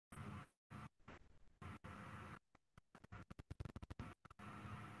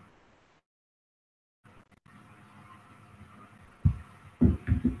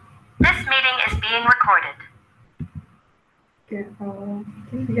Okay, I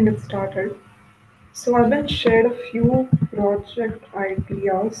think we can get started. So I've been shared a few project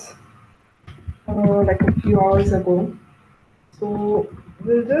ideas like a few hours ago. So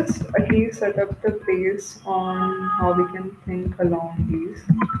we'll just at least set up the pace on how we can think along these.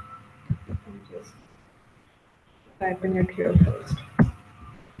 I'm just typing it here first.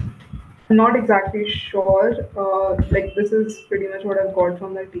 I'm not exactly sure. Like this is pretty much what I've got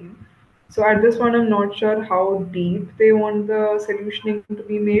from the team. So at this point, I'm not sure how deep they want the solutioning to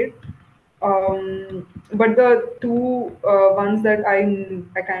be made. But the two ones that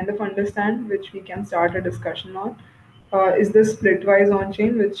I kind of understand, which we can start a discussion on, is the splitwise on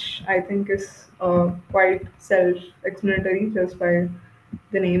chain, which I think is quite self-explanatory just by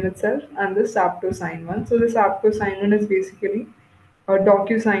the name itself, and the Aptos sign one. So this Aptos sign one is basically a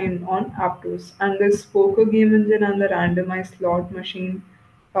DocuSign on Aptos, and this poker game engine and the randomized slot machine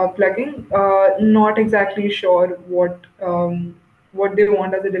plugin. Not exactly sure what they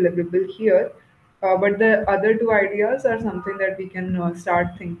want as a deliverable here, but the other two ideas are something that we can start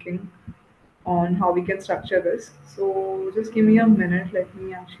thinking on how we can structure this. So just give me a minute. Let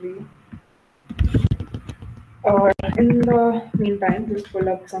me actually, in the meantime, just pull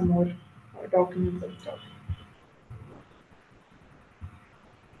up some more documents and stuff.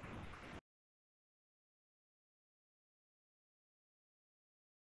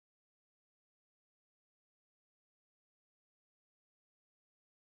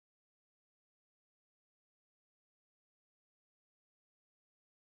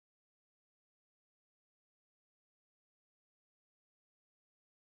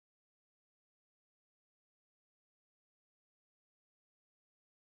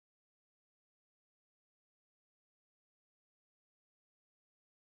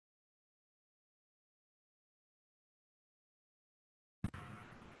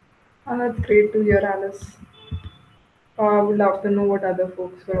 That's great to hear, Alice. I would love to know what other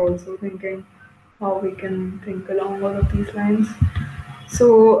folks were also thinking, how we can think along all of these lines.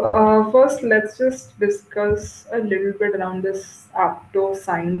 So, first, let's just discuss a little bit around this Apto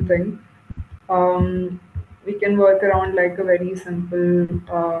sign thing. Um, we can work around like a very simple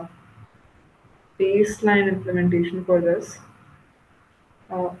baseline implementation for this.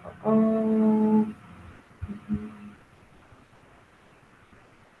 Uh, uh,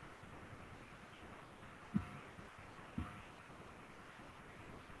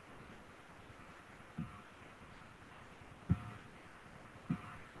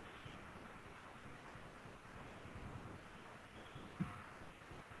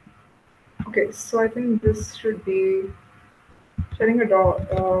 okay, so I think this should be sharing a doc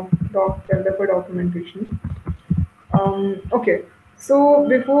developer documentation. Okay, so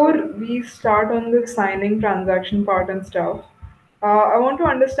before we start on the signing transaction part and stuff, I want to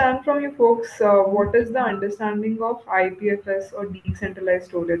understand from you folks what is the understanding of IPFS or decentralized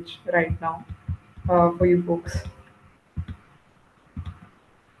storage right now for you folks.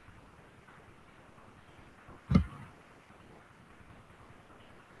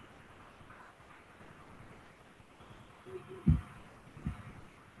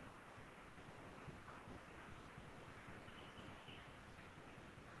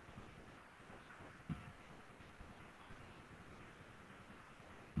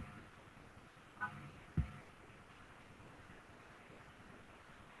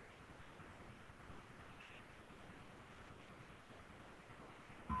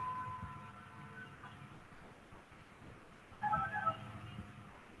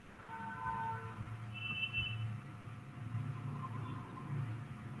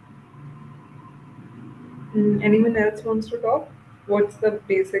 Anyone else wants to talk? What's the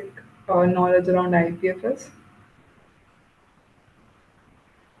basic knowledge around IPFS?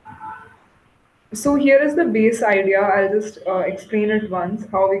 So here is the base idea. I'll just explain it once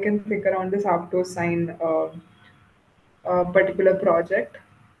how we can think around this Aptos sign particular project.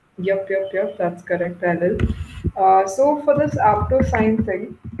 Yep, that's correct, I will. So for this Aptos sign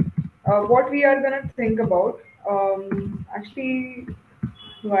thing, what we are gonna think about, actually,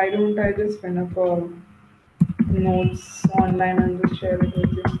 why don't I just pin up notes online and just share it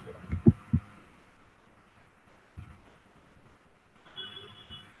with you?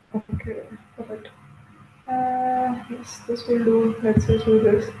 Okay, perfect. Yes, this will do. Let's just do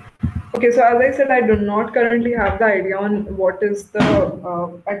this. Okay, so as I said, I do not currently have the idea on what is the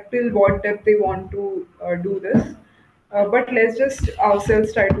till what depth they want to do this. But let's just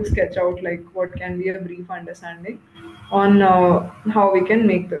ourselves try to sketch out like what can be a brief understanding on how we can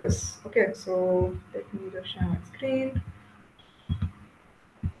make this. Okay, so let me just share my screen.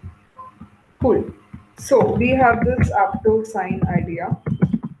 Cool. So we have this Apto sign idea,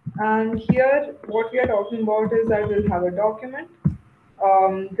 And here, what we are talking about is that we'll have a document,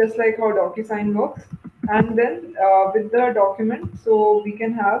 just like how DocuSign works. And then with the document, so we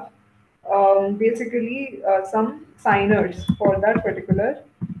can have basically some signers for that particular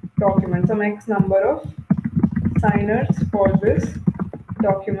document, some X number of signers for this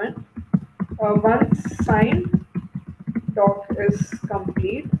document. Once signed, doc is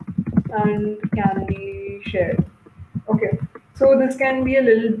complete and can be shared. Okay, so this can be a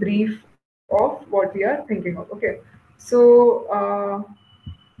little brief of what we are thinking of. Okay, so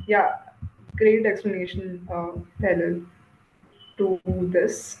yeah, great explanation, Helel, to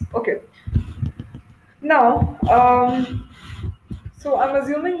this. Okay, now so I'm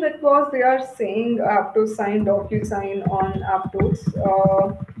assuming that was they are saying Aptos sign, DocuSign on Aptos.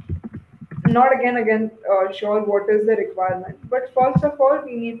 Not again sure what is the requirement, but first of all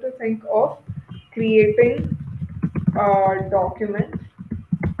we need to think of creating a document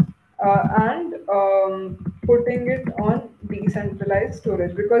and putting it on decentralized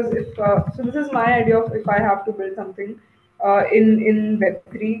storage, because if so this is my idea of if I have to build something in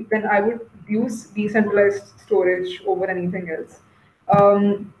web3, then I would use decentralized storage over anything else.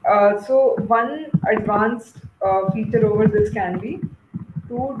 So one advanced feature over this can be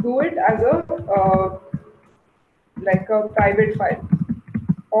to do it as a like a private file,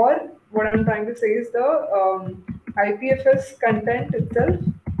 or what I'm trying to say is the IPFS content itself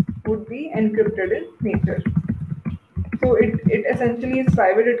would be encrypted in nature. So it essentially is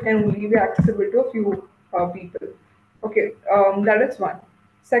private. It can only be accessible to a few people. Okay, that is one.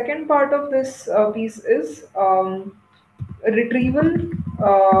 Second part of this piece is retrieval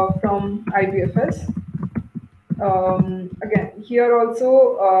from IPFS. Again, here also,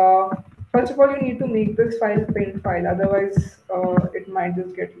 first of all, you need to make this file pinned file. Otherwise, it might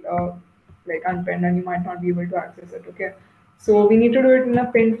just get like unpinned, and you might not be able to access it. Okay, so we need to do it in a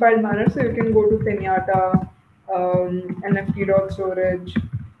pinned file manner. So you can go to Pinata, NFT.storage,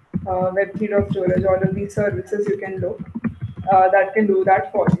 Web3.storage. All of these services you can look that can do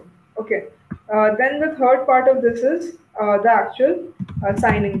that for you. Okay. Then the third part of this is the actual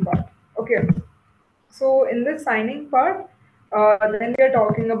signing part. Okay, so in this signing part, then we are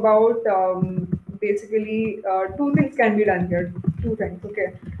talking about basically two things can be done here. Two things.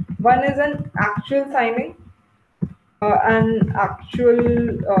 Okay, one is an actual signing,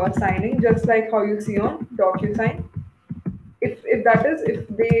 signing, just like how you see on DocuSign. If that is, if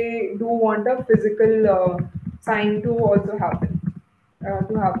they do want a physical sign to happen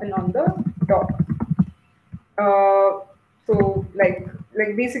on the doc. uh, so like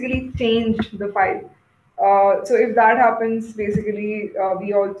basically change the file. So if that happens, basically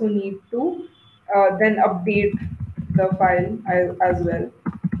we also need to then update the file as well.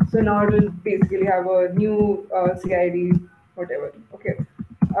 So now it will basically have a new CID, whatever. Okay.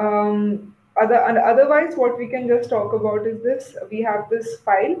 Otherwise, what we can just talk about is this: we have this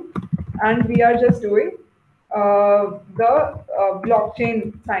file, and we are just doing the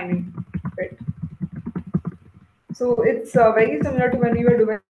blockchain signing bit. So it's very similar to when we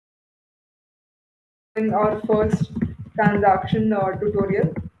were doing our first transaction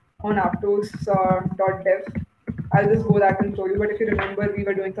tutorial on aptos.dev. I'll just go that and show you. But if you remember, we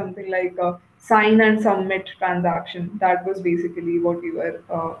were doing something like sign and submit transaction. That was basically what we were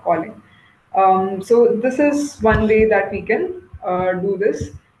calling. So this is one way that we can do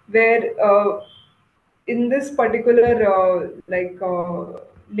this, where in this particular link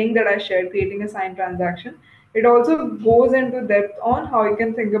that I shared, creating a signed transaction, it also goes into depth on how you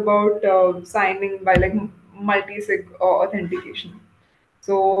can think about signing by like multi-sig authentication.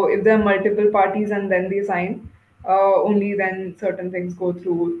 So if there are multiple parties and then they sign, only then certain things go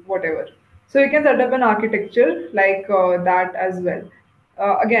through, whatever. So you can set up an architecture like that as well.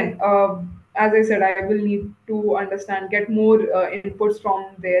 Again, as I said, I will need to understand, get more inputs from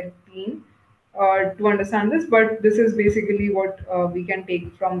their team to understand this, but this is basically what we can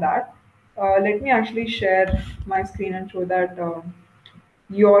take from that. Let me actually share my screen and show that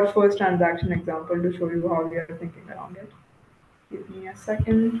your first transaction example to show you how we are thinking around it. Give me a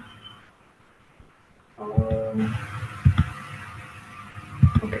second. Um,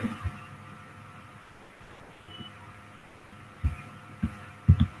 okay.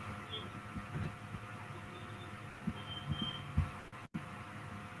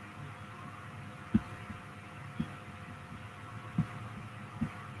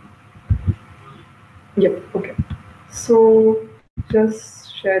 Yep. Okay. So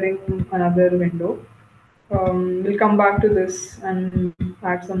just sharing another window. We'll come back to this and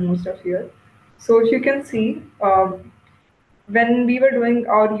add some more stuff here. So if you can see, when we were doing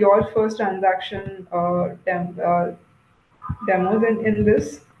our your first transaction demos in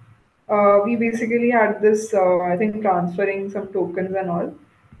this. we basically had this, I think, transferring some tokens and all.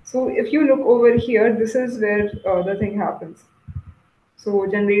 So if you look over here, this is where the thing happens. So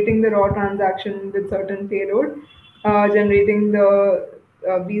generating the raw transaction with certain payload, generating the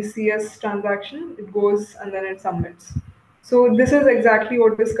BCS transaction, it goes and then it submits. So this is exactly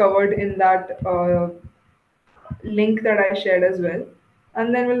what is covered in that link that I shared as well.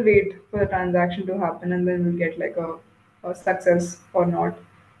 And then we'll wait for the transaction to happen and then we'll get like a success or not.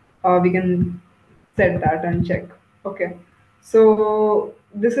 We can set that and check. Okay. So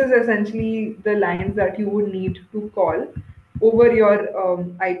this is essentially the lines that you would need to call over your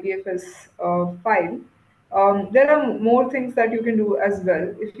IPFS file. There are more things that you can do as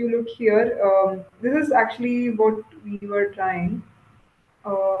well. If you look here, this is actually what we were trying.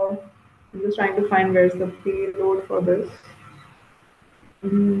 I'm just trying to find where's the payload for this.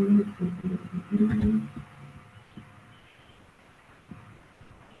 Mm.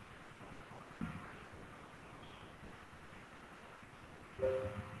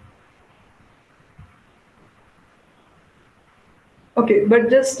 Okay, but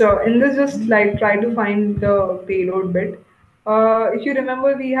just in this, just like try to find the payload bit. If you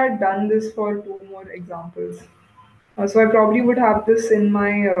remember, we had done this for two more examples. So I probably would have this in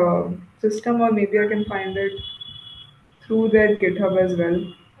my system, or maybe I can find it through their GitHub as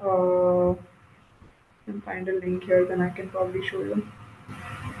well. And find a link here, then I can probably show you.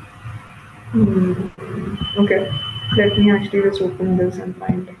 Hmm. Okay, let me actually just open this and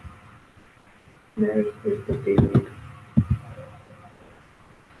find where is the payload.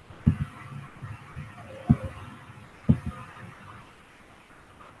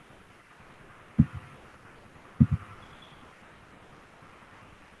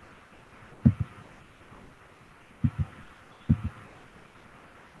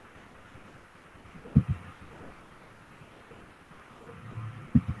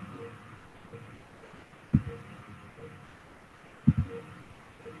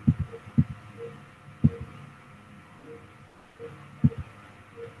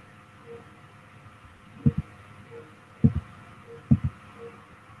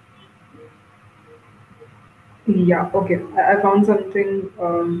 Yeah, okay. I found something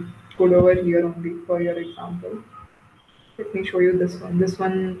good over here only for your example. Let me show you this one. This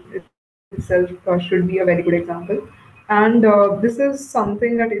one itself should be a very good example. And this is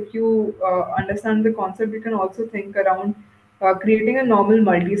something that if you understand the concept, you can also think around creating a normal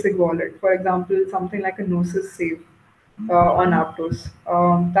multi-sig wallet. For example, something like a Gnosis Save on Aptos.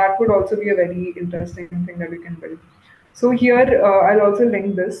 That would also be a very interesting thing that we can build. So here, I'll also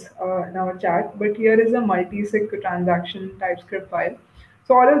link this in our chat, but here is a multi-sig transaction TypeScript file.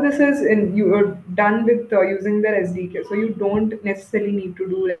 So all of this is in you're done with using their SDK. So you don't necessarily need to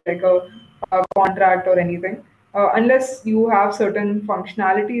do like a contract or anything, unless you have certain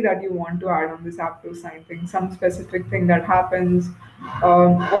functionality that you want to add on this app to sign thing, some specific thing that happens,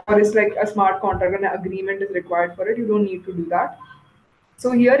 or it's like a smart contract and an agreement is required for it. You don't need to do that.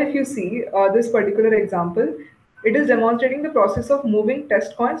 So here, if you see this particular example, it is demonstrating the process of moving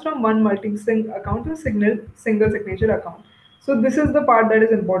test coins from one multi-sig account to a single signature account. So this is the part that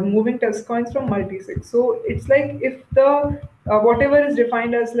is important, moving test coins from multi-sig. So it's like if the whatever is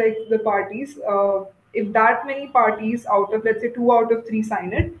defined as like the parties, if that many parties out of, let's say, two out of three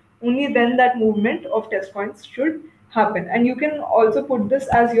sign it, only then that movement of test coins should happen. And you can also put this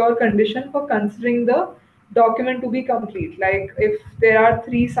as your condition for considering the document to be complete. Like if there are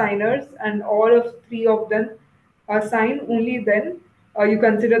three signers and all of three of them sign, only then you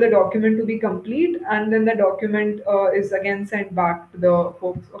consider the document to be complete, and then the document is again sent back to the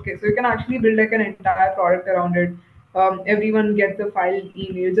folks. Okay, so you can actually build like an entire product around it. Everyone gets the file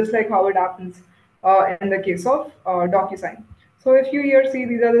email, just like how it happens in the case of DocuSign. So if you here see,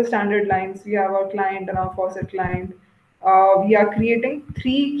 these are the standard lines. We have our client and our faucet client. We are creating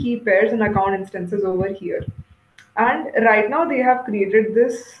three key pairs and account instances over here. And right now they have created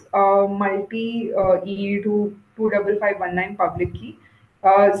this multi EE2 25519 public key.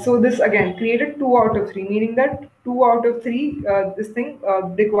 So this again created two out of three, meaning that two out of three this thing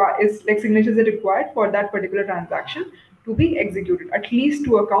require is like signatures are required for that particular transaction to be executed. At least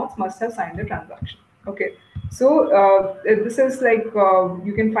two accounts must have signed the transaction. Okay, so this is like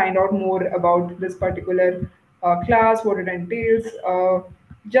you can find out more about this particular class, what it entails.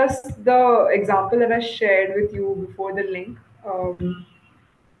 Just the example that I shared with you before the link,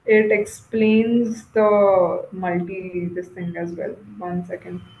 it explains the multi this thing as well. 1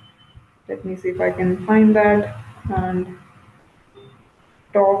 second. Let me see if I can find that and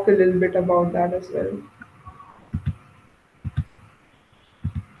talk a little bit about that as well.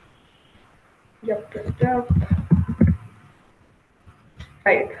 Yep, yep, yep.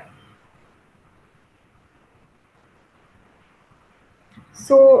 Right.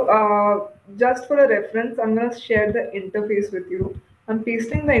 Just for a reference, I'm going to share the interface with you. I'm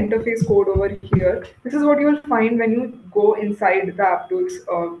pasting the interface code over here. This is what you will find when you go inside the Aptos,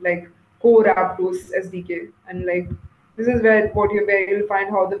 like core Aptos SDK, and like this is where you'll find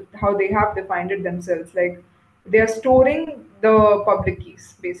how they have defined it themselves. Like they are storing the public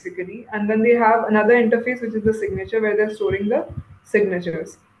keys basically, and then they have another interface which is the signature where they're storing the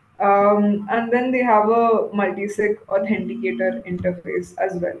signatures. And then they have a multi-sig authenticator interface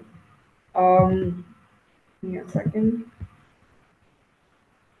as well. Um, Give me a second.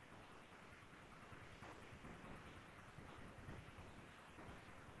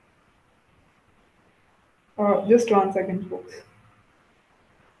 Just 1 second, folks.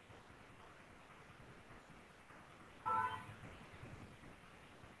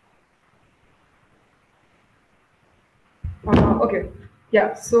 Okay,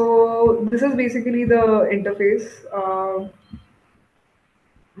 yeah. So this is basically the interface.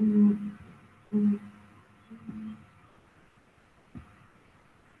 Mm, mm.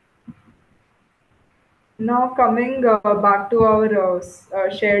 Now coming back to our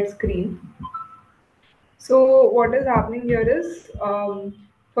shared screen. So what is happening here is,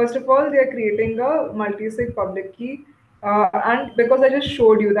 first of all, they are creating a multi-sig public key, and because I just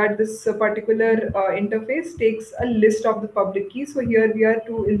showed you that this particular interface takes a list of the public keys. So here we are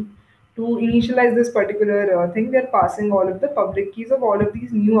to initialize this particular thing. We are passing all of the public keys of all of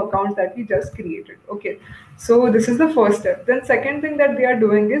these new accounts that we just created. Okay, so this is the first step. Then second thing that they are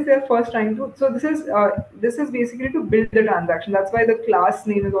doing is they are first trying to. So this is basically to build the transaction. That's why the class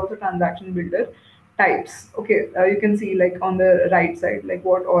name is also transaction builder types. Okay, you can see like on the right side, like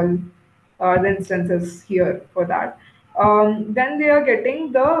what all are the instances here for that. Then they are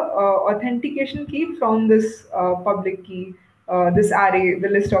getting the authentication key from this public key, this array, the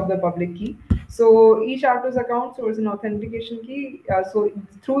list of the public key. So each Aptos account stores an authentication key. So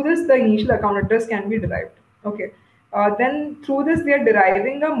through this, the initial account address can be derived. Okay. Then through this, they are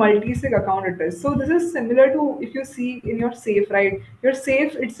deriving a multi-sig account address. So this is similar to if you see in your safe, right? Your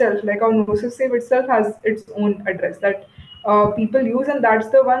safe itself, like our Gnosis safe itself, has its own address that people use, and that's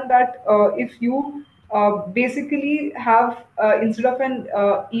the one that if you basically have instead of an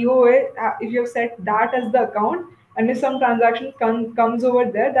EOA, if you have set that as the account, and if some transaction comes over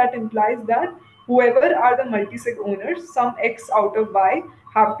there, that implies that whoever are the multi-sig owners, some X out of Y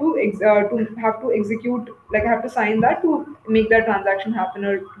to have to execute, like have to sign that to make that transaction happen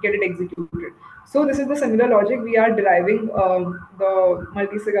or get it executed. So this is the similar logic. We are deriving the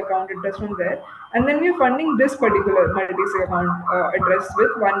multi-sig account address from there, and then we are funding this particular multi-sig account address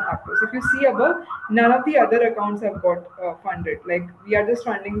with one Aptos. If you see above, none of the other accounts have got funded. Like we are just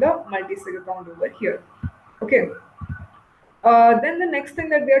funding the multi-sig account over here. Okay. Then the next thing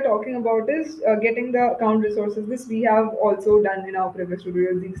that we are talking about is getting the account resources. This we have also done in our previous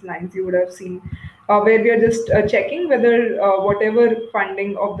tutorials. These lines you would have seen, where we are just checking whether whatever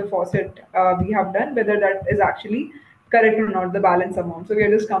funding of the faucet we have done, whether that is actually correct or not, the balance amount. So we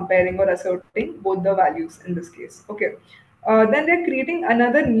are just comparing or asserting both the values in this case. Okay. Then they're creating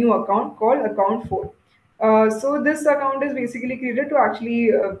another new account called account 4. So this account is basically created to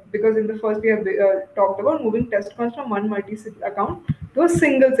actually because in the first we have talked about moving test accounts from one multi-sig account to a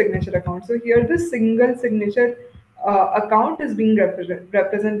single signature account. So here this single signature account is being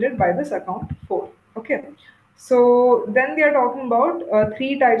represented by this account 4. Okay. So then they are talking about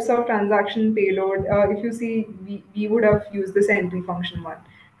three types of transaction payload. If you see, we would have used this entry function one.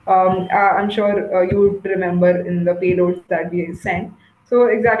 I'm sure you would remember in the payloads that we sent. So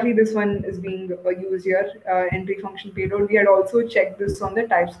exactly this one is being used here, entry function payload. We had also checked this on the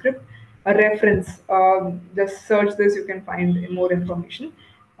TypeScript reference. Just search this, you can find more information.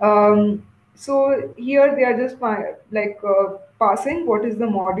 So here they are just passing what is the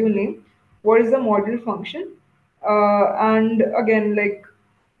module name, what is the module function, and again like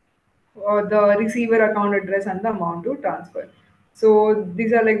the receiver account address and the amount to transfer. So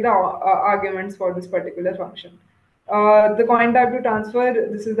these are like the arguments for this particular function. The coin type to transfer,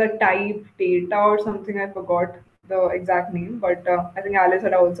 this is the type data or something, I forgot the exact name, but I think Alice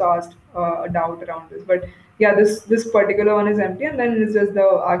had also asked a doubt around this. But yeah, this particular one is empty, and then it's just the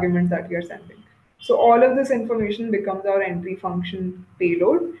arguments that we are sending. So all of this information becomes our entry function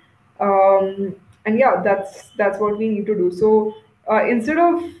payload. And yeah, that's what we need to do. So instead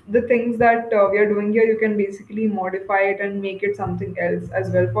of the things that we are doing here, you can basically modify it and make it something else as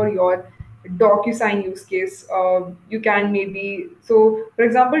well for your DocuSign use case. You can maybe, so for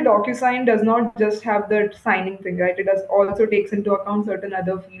example, DocuSign does not just have the signing thing, right? It does also takes into account certain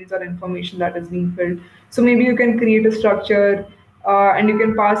other fields or information that is being filled. So maybe you can create a structure and you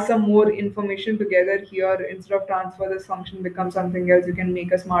can pass some more information together here. Instead of transfer, this function becomes something else. You can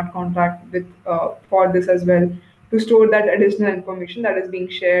make a smart contract with for this as well to store that additional information that is being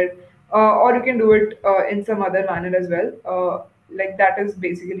shared, or you can do it in some other manner as well. Like that is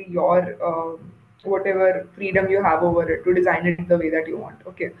basically your whatever freedom you have over it to design it the way that you want.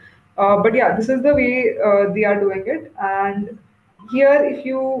 Okay, but yeah, this is the way they are doing it. And here, if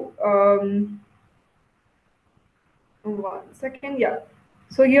you 1 second, yeah.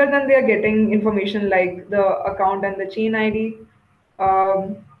 So here then they are getting information like the account and the chain ID,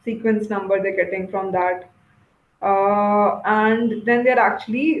 sequence number they're getting from that. And then they're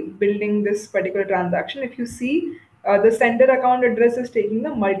actually building this particular transaction. If you see, the sender account address is taking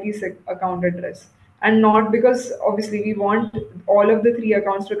the multi-sig account address, and not because obviously we want all of the three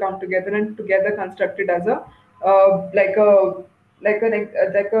accounts to come together and together constructed as a like a like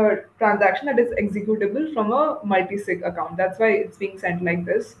a transaction that is executable from a multi-sig account. That's why it's being sent like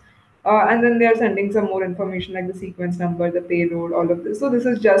this. And then they are sending some more information like the sequence number, the payload, all of this. So this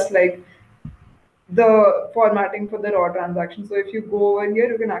is just like the formatting for the raw transaction. So if you go over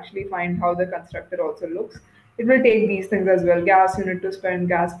here, you can actually find how the constructor also looks. It will take these things as well: gas unit to spend,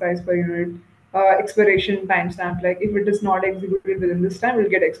 gas price per unit, expiration timestamp. Like if it is not executed within this time, it will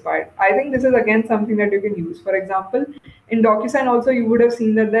get expired. I think this is again something that you can use. For example, in DocuSign also you would have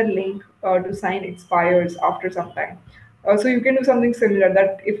seen that the link to sign expires after some time. So you can do something similar,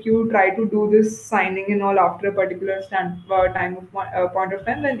 that if you try to do this signing and all after a particular time of point of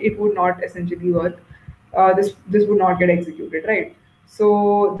time, then it would not essentially work. This would not get executed, right?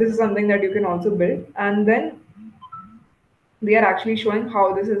 So this is something that you can also build, and then they are actually showing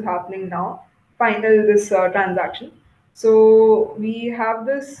how this is happening now. Final this transaction. So we have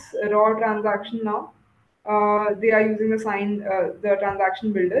this raw transaction now. They are using the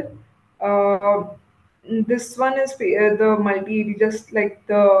transaction builder. Uh, this one is the multi, just like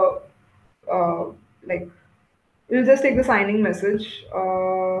the uh, like we'll just take the signing message.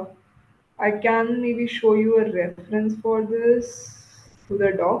 I can maybe show you a reference for this to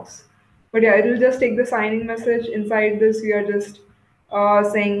the docs. But yeah, it will just take the signing message. Inside this, we are just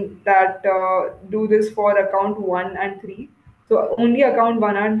saying that do this for account 1 and 3. So only account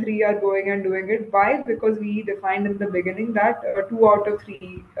 1 and 3 are going and doing it. Why? Because we defined in the beginning that 2 out of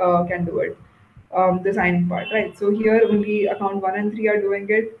 3 can do it, the signing part, right? So here only account 1 and 3 are doing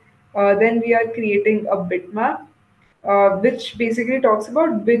it. Then we are creating a bitmap, which basically talks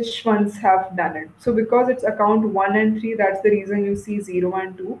about which ones have done it. So because it's account 1 and 3, that's the reason you see 0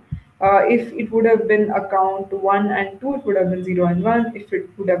 and 2. If it would have been account 1 and 2, it would have been 0 and 1. If it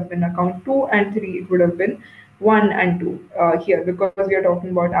would have been account 2 and 3, it would have been 1 and 2 here, because we are talking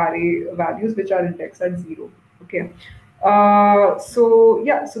about array values which are indexed at 0. Okay. So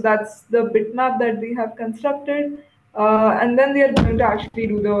yeah, so that's the bitmap that we have constructed. And then they are going to actually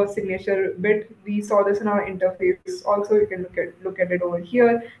do the signature bit. We saw this in our interface. Also, you can look at it over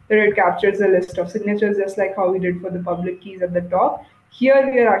here. That it captures a list of signatures, just like how we did for the public keys at the top.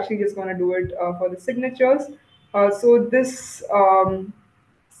 Here, we are actually just going to do it for the signatures. So this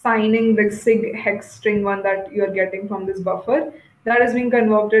signing the sig hex string one that you're getting from this buffer, that is being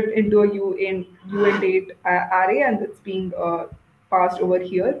converted into a uint8 array, and it's being passed over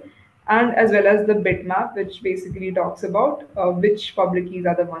here, and as well as the bitmap, which basically talks about which public keys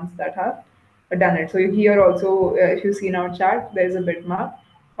are the ones that have done it. So here also, if you see in our chat, there's a bitmap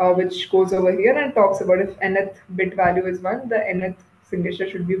which goes over here and talks about if nth bit value is 1, the nth signature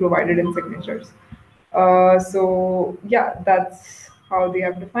should be provided in signatures. So yeah, that's how they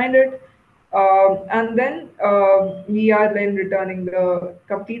have defined it. And then we are then returning the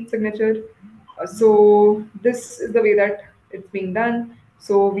complete signature. So this is the way that it's being done.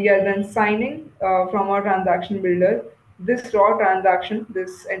 So we are then signing from our transaction builder this raw transaction,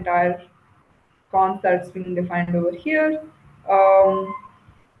 this entire const that's being defined over here. Um,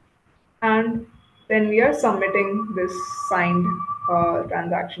 and then we are submitting this signed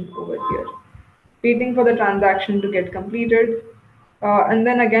transaction over here, waiting for the transaction to get completed. And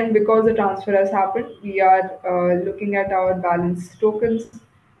then again, because the transfer has happened, we are looking at our balance tokens,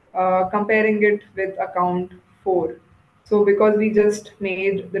 comparing it with account 4. So because we just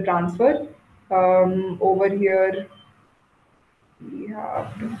made the transfer, over here we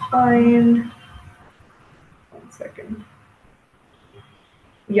have to find 1 second.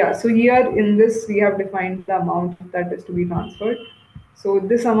 Yeah, so here in this we have defined the amount that is to be transferred. So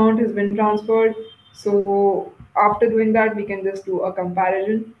this amount has been transferred. So after doing that, we can just do a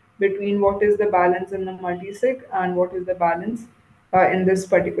comparison between what is the balance in the multisig and what is the balance in this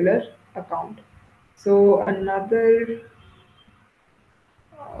particular account. So another,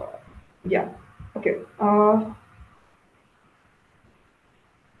 yeah, okay.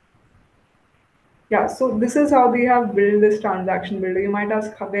 Yeah, so this is how we have built this transaction builder. You might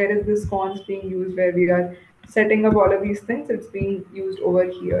ask, where is this cons being used where we are setting up all of these things? It's being used over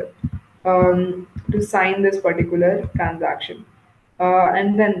here to sign this particular transaction.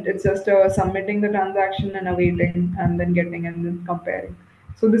 And then it's just submitting the transaction and awaiting and then getting and then comparing.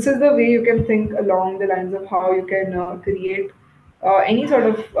 So this is the way you can think along the lines of how you can create any sort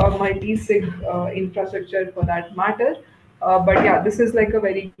of multi-sig infrastructure for that matter. But yeah, this is like a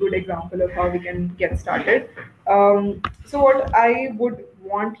very good example of how we can get started. So what I would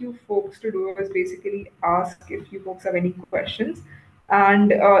want you folks to do is basically ask if you folks have any questions.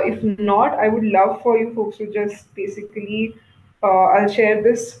 And if not, I would love for you folks to just basically, I'll share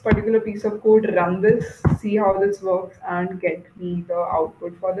this particular piece of code, run this, see how this works, and get me the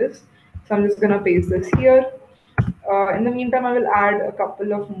output for this. So I'm just gonna paste this here. In the meantime, I will add a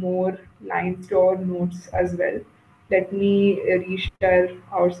couple of more lines to our notes as well. Let me reshare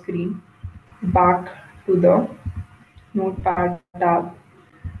our screen back to the notepad tab.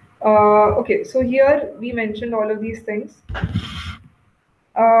 Okay, so here we mentioned all of these things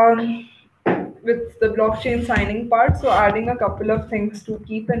um, with the blockchain signing part. So adding a couple of things to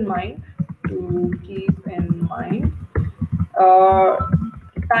keep in mind. To keep in mind, uh,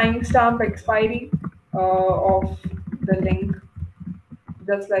 timestamp expiry of the link,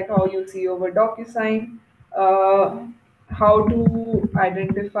 just like how you see over DocuSign. Uh, how to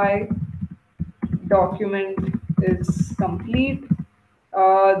identify document is complete.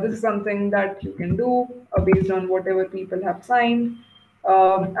 This is something that you can do based on whatever people have signed,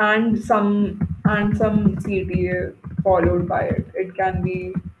 and some CTA followed by it. It can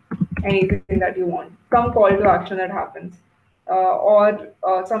be anything that you want. Some call to action that happens, or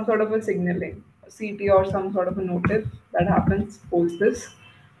some sort of a signaling, CT or some sort of a notice that happens post this.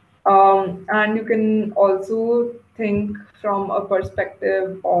 And you can also think from a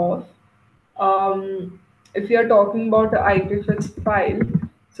perspective of um, if you're talking about the IPFS file,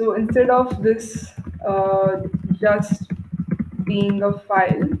 so instead of this just being a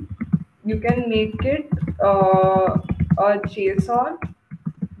file, you can make it a JSON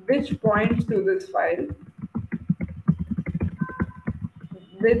which points to this file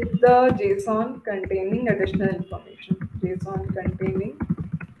with the JSON containing additional information. JSON containing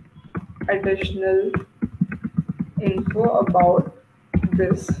additional info about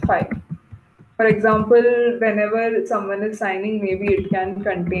this file. For example, whenever someone is signing, maybe it can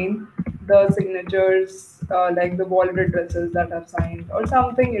contain the signatures, like the wallet addresses that have signed, or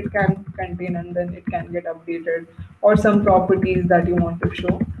something it can contain, and then it can get updated, or some properties that you want to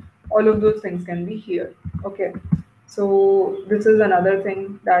show. All of those things can be here. Okay, so this is another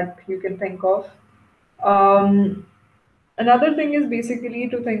thing that you can think of. Um, Another thing is basically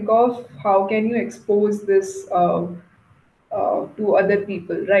to think of how can you expose this to other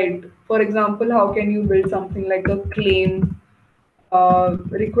people, right? For example, how can you build something like a claim,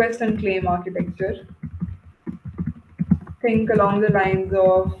 request and claim architecture? Think along the lines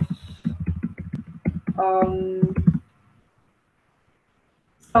of um,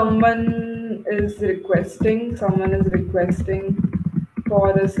 someone is requesting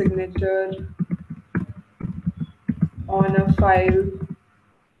for a signature on a file.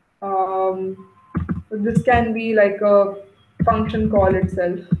 Um, so this can be like a function call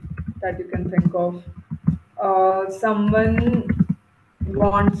itself that you can think of. Someone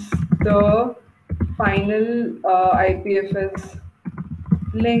wants the final IPFS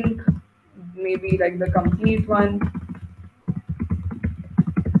link, maybe like the complete one.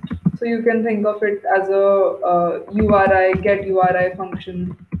 So you can think of it as a URI, get URI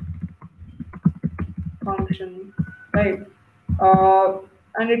function, right? Uh,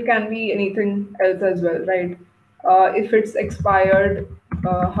 and it can be anything else as well, right? If it's expired,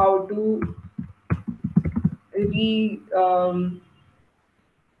 how to re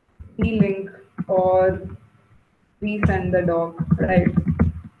relink or resend the doc, right?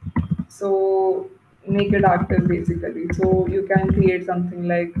 So make it active basically. So you can create something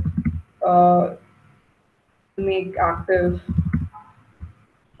like uh, make active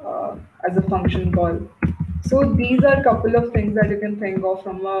as a function call. So these are a couple of things that you can think of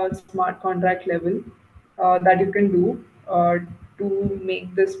from a smart contract level that you can do to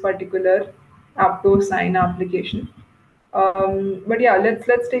make this particular Aptos sign application. But yeah,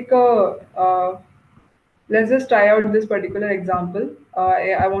 let's take a let's just try out this particular example.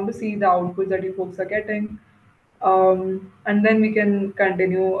 I want to see the outputs that you folks are getting. And then we can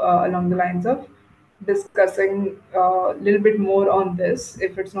continue along the lines of discussing a little bit more on this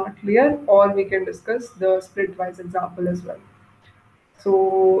if it's not clear, or we can discuss the split-wise example as well.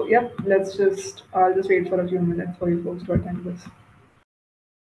 So, yep, I'll just wait for a few minutes for you folks to attend this.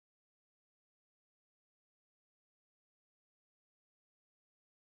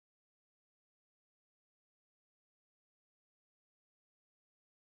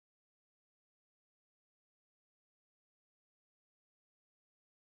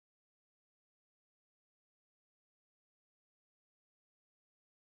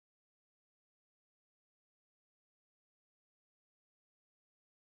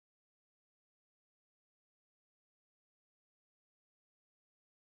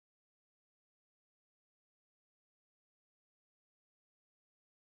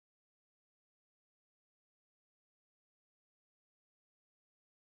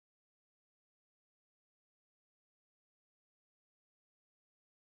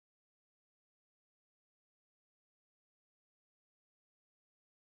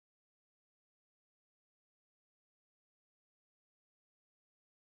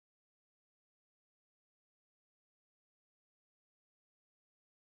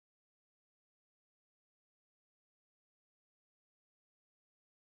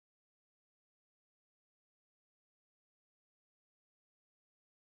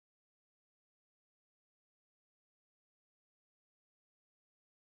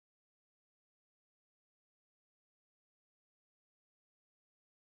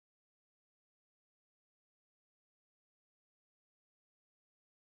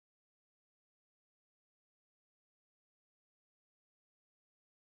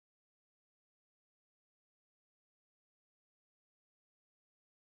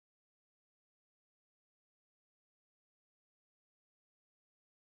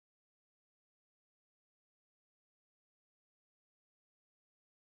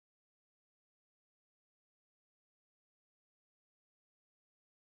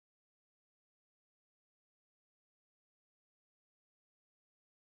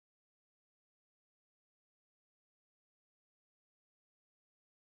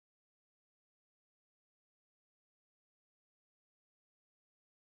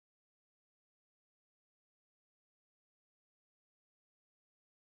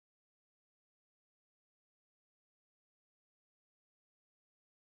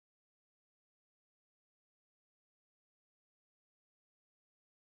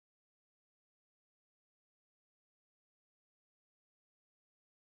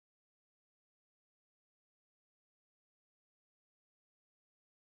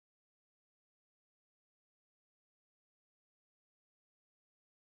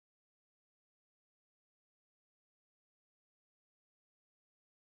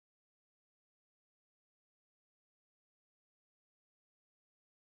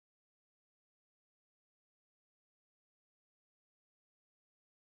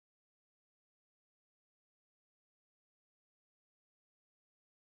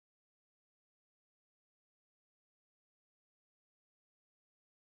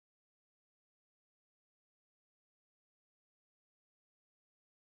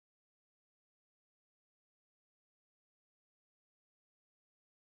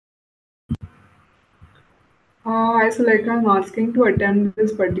 So like I'm asking to attempt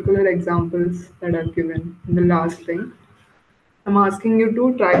this particular examples that I've given in the last thing. I'm asking you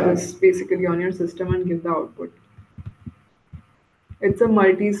to try this basically on your system and give the output. It's a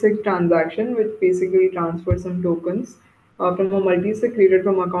multi-sig transaction which basically transfers some tokens from a multi-sig created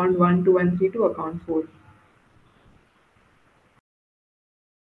from account 1, 2, and 3 to account 4.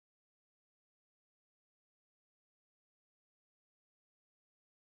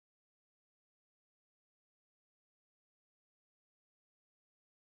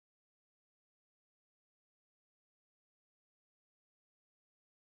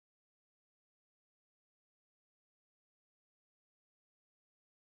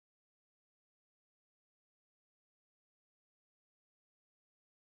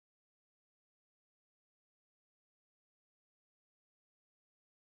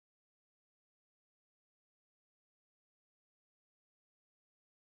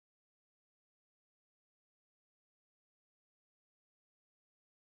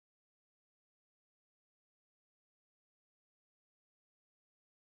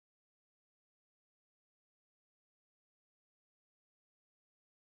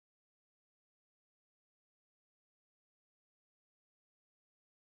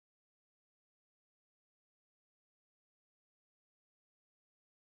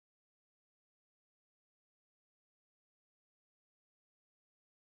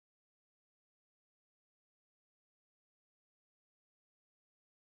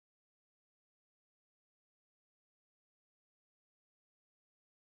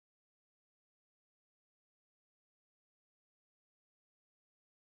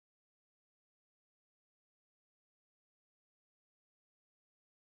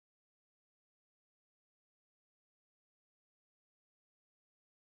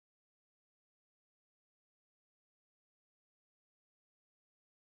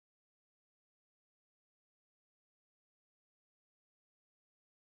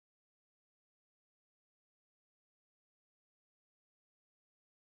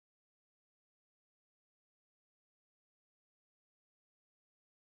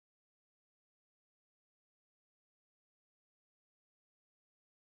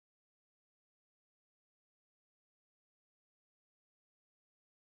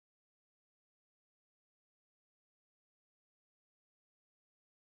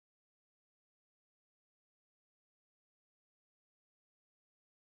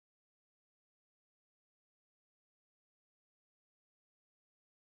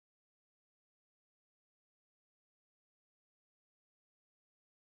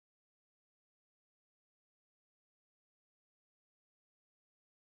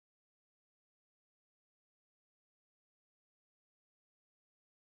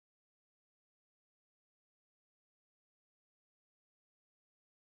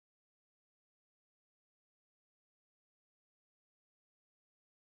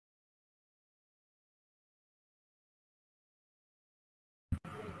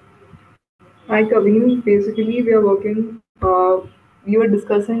 Hi Kaveen, basically we are working, we were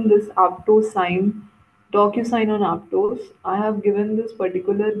discussing this Aptos sign, DocuSign on Aptos. I have given this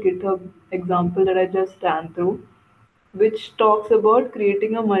particular GitHub example that I just ran through, which talks about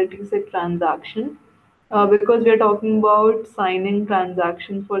creating a multi-sig transaction because we are talking about signing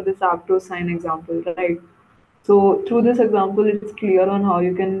transaction for this Aptos sign example, right? So through this example, it's clear on how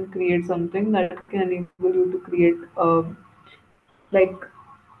you can create something that can enable you to create like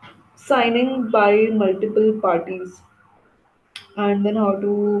signing by multiple parties, and then how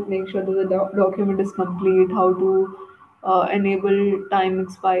to make sure that the document is complete, how to enable time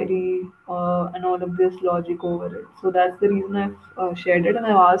expiry, and all of this logic over it. So that's the reason I've shared it, and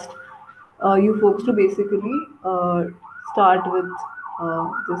I've asked you folks to basically start with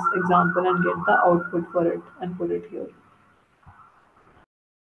this example and get the output for it and put it here.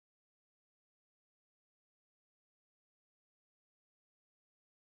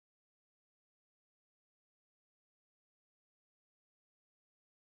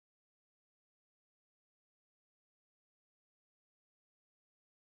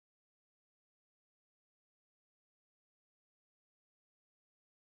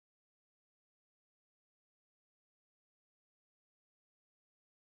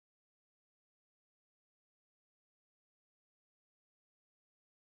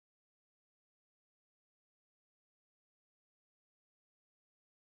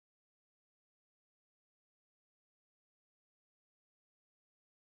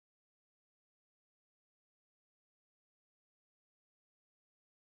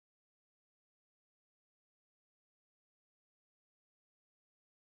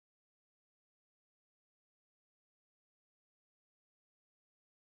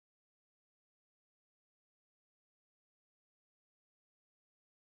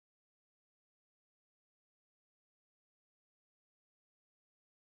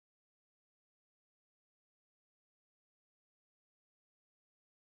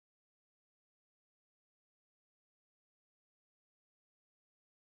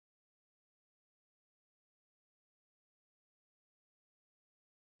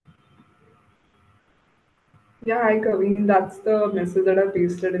 Yeah, hi Kaveen. That's the message that I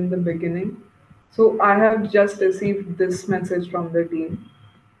pasted in the beginning. So I have just received this message from the team,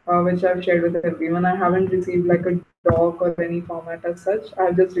 which I've shared with everyone. I haven't received like a doc or any format as such.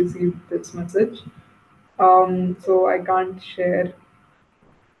 I've just received this message. So I can't share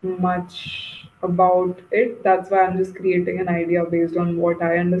much about it. That's why I'm just creating an idea based on what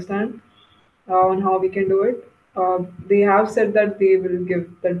I understand on how we can do it. They have said that they will give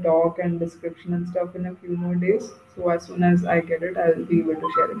the doc and description and stuff in a few more days. So as soon as I get it, I'll be able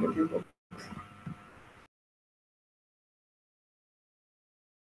to share it with you folks.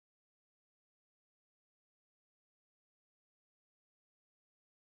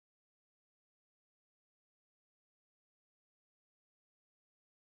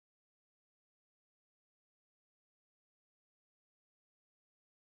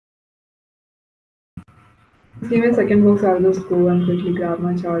 Just give me a second, folks. I'll just go and quickly grab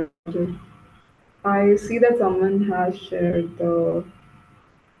my charger. I see that someone has shared the.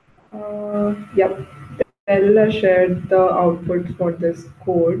 Yep, Daryl has shared the output for this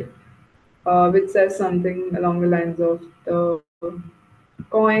code, which says something along the lines of the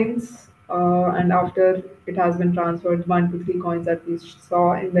coins, and after it has been transferred, 1 to 3 coins that we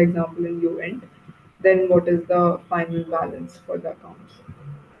saw in the example in UEnt, then what is the final balance for the accounts?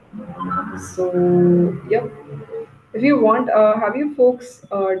 So, yep. If you want, have you folks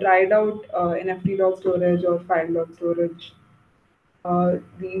tried out NFT log storage or file log storage,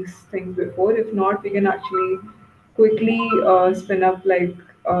 these things before? If not, we can actually quickly spin up like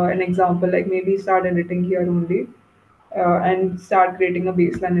an example, like maybe start editing here only and start creating a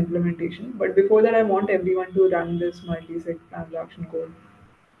baseline implementation. But before that, I want everyone to run this multi-sig transaction code.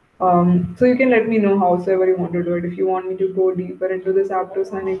 So you can let me know howsoever you want to do it. If you want me to go deeper into this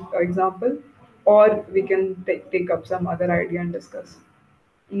Aptos and example, or we can take up some other idea and discuss.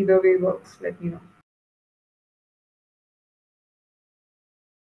 Either way works. Let me know.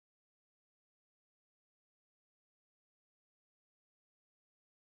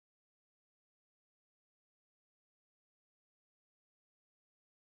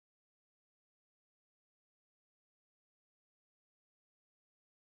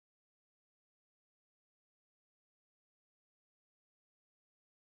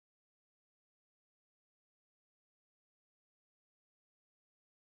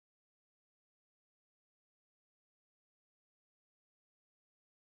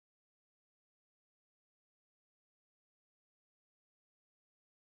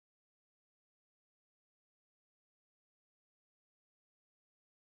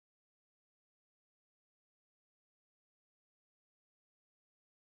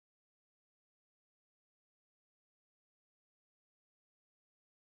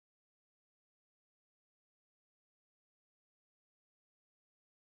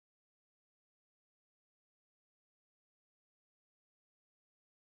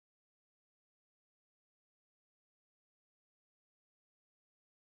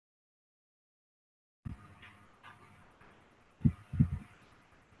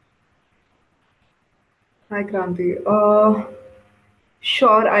 Hi Kranti.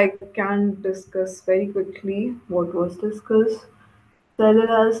 Sure, I can discuss very quickly what was discussed. Cyril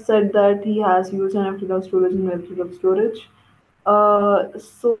has said that he has used an FTLog storage and FTLog storage.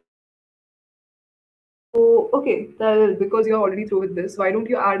 So, okay, Taril, because you're already through with this, why don't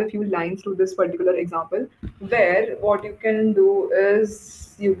you add a few lines to this particular example where what you can do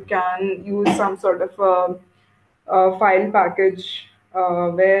is you can use some sort of a file package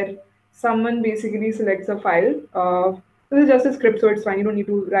where someone basically selects a file. This is just a script, so it's fine. You don't need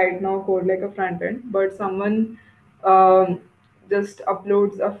to write now code like a front end, but someone um, just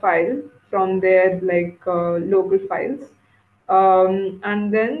uploads a file from their like local files,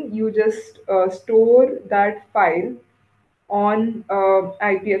 and then you just store that file on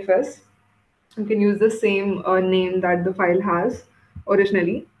IPFS. You can use the same name that the file has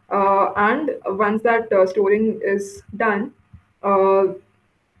originally. And once that storing is done, uh,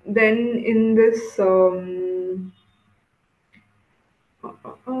 then in this uh,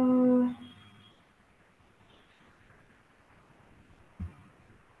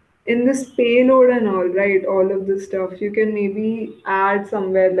 in this payload and all, right, all of this stuff, you can maybe add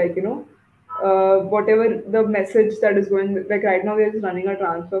somewhere like, whatever the message that is going, like right now we're just running a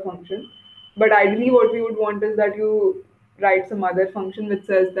transfer function. But ideally, what we would want is that you write some other function which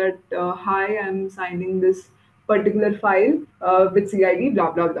says that, hi, I'm signing this particular file with CID,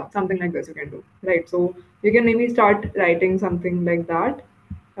 blah, blah, blah. Something like this you can do, right? So you can maybe start writing something like that.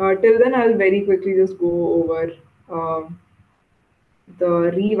 Till then, I'll very quickly just go over.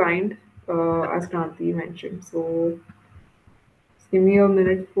 The rewind, as Kranti mentioned. So, just give me a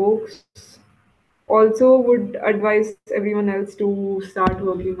minute, folks. Also would advise everyone else to start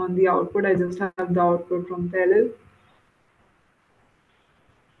working on the output. I just have the output from Telil.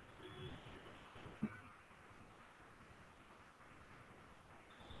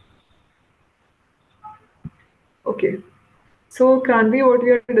 Okay. So, Kranti, what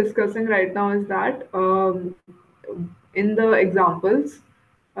we are discussing right now is that in the example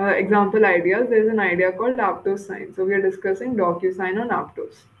ideas, there is an idea called Aptos sign. So, we are discussing DocuSign on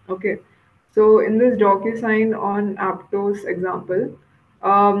Aptos. Okay. So, in this DocuSign on Aptos example,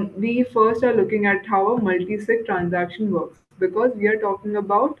 we first are looking at how a multi-sig transaction works because we are talking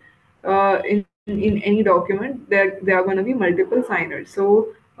about in any document there are going to be multiple signers.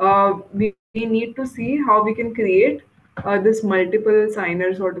 So we need to see how we can create this multiple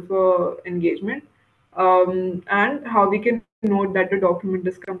signer sort of engagement, and how we can note that the document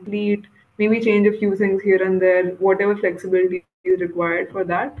is complete, maybe change a few things here and there, whatever flexibility is required for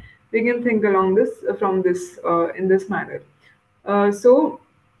that. We can think along this from this in this manner. So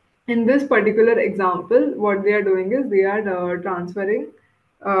in this particular example, what they are doing is they are transferring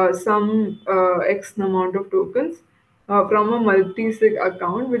some X amount of tokens from a multi-sig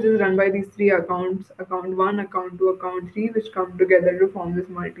account, which is run by these three accounts, account one, account two, account three, which come together to form this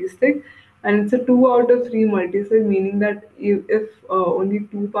multi-sig. And it's a two out of three multi-sig, meaning that if only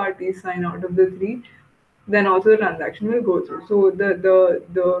two parties sign out of the three, then also the transaction will go through. So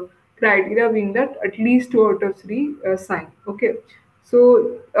the criteria being that at least two out of three sign. Okay.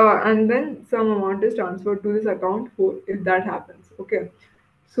 So and then some amount is transferred to this account for if that happens. Okay.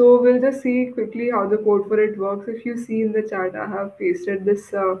 So we'll just see quickly how the code for it works. If you see in the chat, I have pasted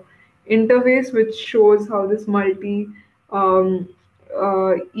this interface which shows how this multi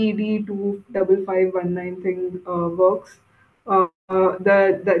ED25519 thing works. The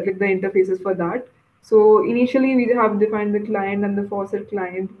interfaces for that. So initially we have defined the client and the faucet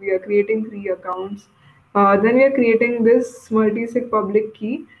client. We are creating three accounts. Then we are creating this multi-sig public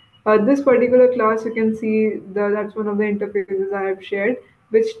key. This particular class, you can see that's one of the interfaces I have shared,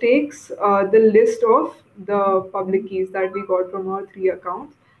 which takes the list of the public keys that we got from our three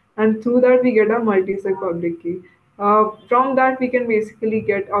accounts, and through that we get a multi-sig public key. From that we can basically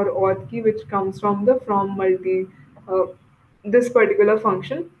get our auth key, which comes from the from multi uh, this particular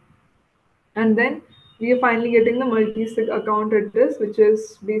function. And then we are finally getting the multi-sig account address, which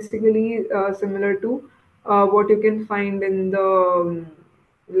is basically similar to what you can find in the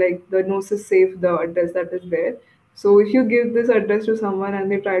like the Gnosis safe, the address that is there. So if you give this address to someone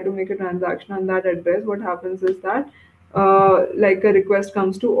and they try to make a transaction on that address, what happens is that like a request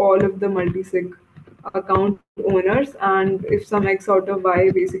comes to all of the multi-sig account owners, and if some X out of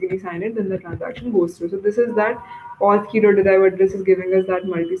Y basically sign it, then the transaction goes through. So this is that auth key derive address is giving us that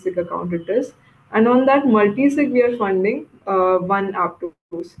multi-sig account address. And on that multi-sig, we are funding one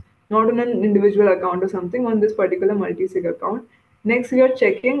Aptos, not on an individual account or something, on this particular multi-sig account. Next, we are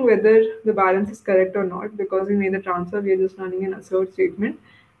checking whether the balance is correct or not. Because we made the transfer, we are just running an assert statement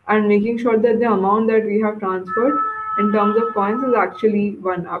and making sure that the amount that we have transferred in terms of coins is actually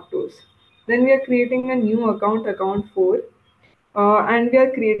one Aptos. Then we are creating a new account, account 4, and we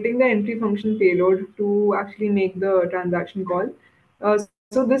are creating the entry function payload to actually make the transaction call.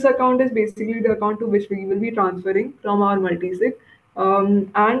 So this account is basically the account to which we will be transferring from our multisig.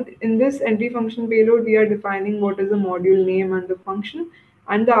 And in this entry function payload, we are defining what is the module name and the function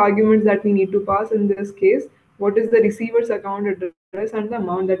and the arguments that we need to pass. In this case, what is the receiver's account address and the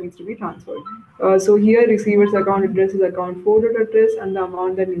amount that needs to be transferred. So here receiver's account address is account 4 dot address, and the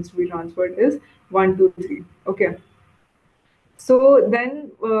amount that needs to be transferred is 123. Okay. So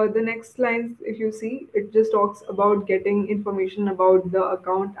then the next lines, if you see, it just talks about getting information about the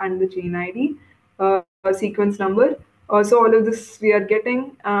account and the chain ID, sequence number. So all of this we are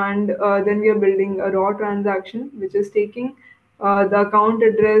getting, and then we are building a raw transaction, which is taking the account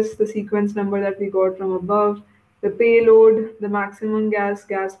address, the sequence number that we got from above, the payload, the maximum gas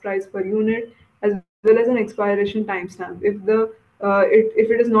price per unit, as well as an expiration timestamp. If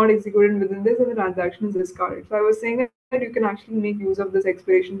it is not executed within this, then the transaction is discarded. So I was saying that you can actually make use of this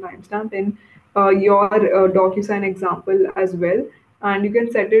expiration timestamp in your DocuSign example as well, and you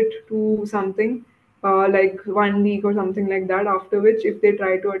can set it to something like 1 week or something like that. After which, if they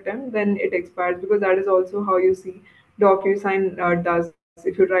try to attempt, then it expires, because that is also how you see DocuSign does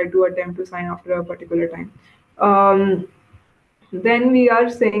if you try to attempt to sign after a particular time. Um, then we are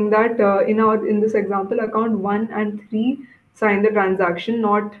saying that in this example, account 1 and 3 sign the transaction,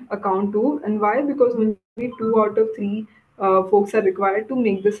 not account 2. And why? Because only 2 out of 3 folks are required to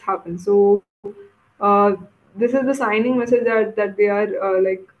make this happen. So uh, this is the signing message that they are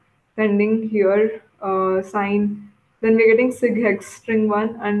like sending here. Sign. Then we're getting sig hex string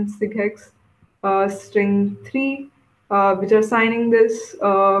 1 and sig hex string 3, which are signing this.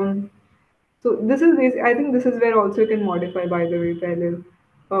 So this is basic. I think this is where also you can modify, by the way, Tahlil.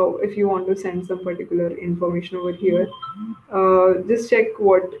 If you want to send some particular information over here, just check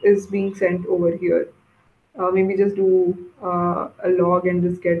what is being sent over here. Maybe just do a log and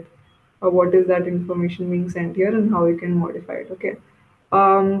just get what is that information being sent here and how you can modify it. Okay.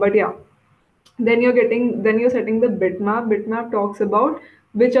 But yeah, then you're setting the bitmap talks about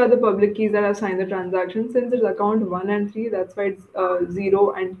which are the public keys that have signed the transaction. Since it's account 1 and 3, that's why it's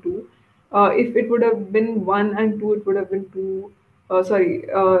 0 and 2. If it would have been 1 and 2, it would have been 2. Sorry,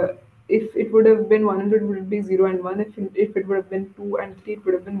 if it would have been 1 and 2, it would be 0 and 1. If it would have been 2 and 3, it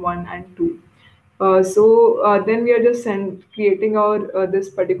would have been 1 and 2. Then we are just creating our this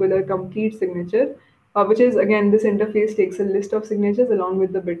particular complete signature, which is again this interface takes a list of signatures along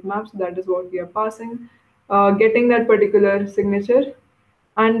with the bitmaps. That is what we are passing, getting that particular signature,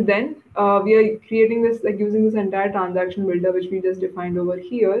 and then we are creating this like using this entire transaction builder which we just defined over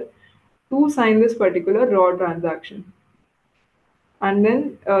here to sign this particular raw transaction. And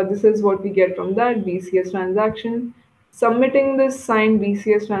then this is what we get from that BCS transaction. Submitting this signed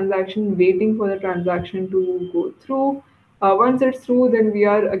BCS transaction, waiting for the transaction to go through. Once it's through, then we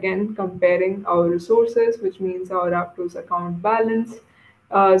are again comparing our resources, which means our Aptos account balance.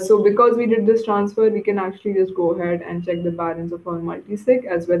 So because we did this transfer, we can actually just go ahead and check the balance of our multisig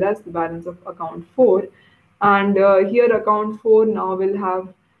as well as the balance of account 4. And here account 4 now will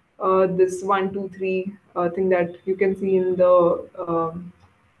have this 1 2 3 thing that you can see in the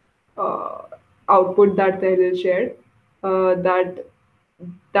uh, output that Tehil shared, that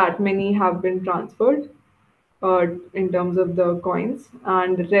that many have been transferred in terms of the coins,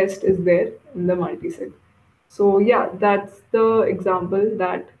 and the rest is there in the multisig. So yeah, that's the example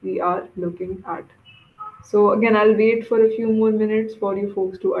that we are looking at. So again, I'll wait for a few more minutes for you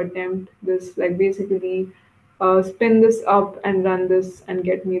folks to attempt this, like basically spin this up and run this and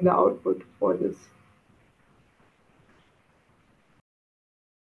get me the output for this.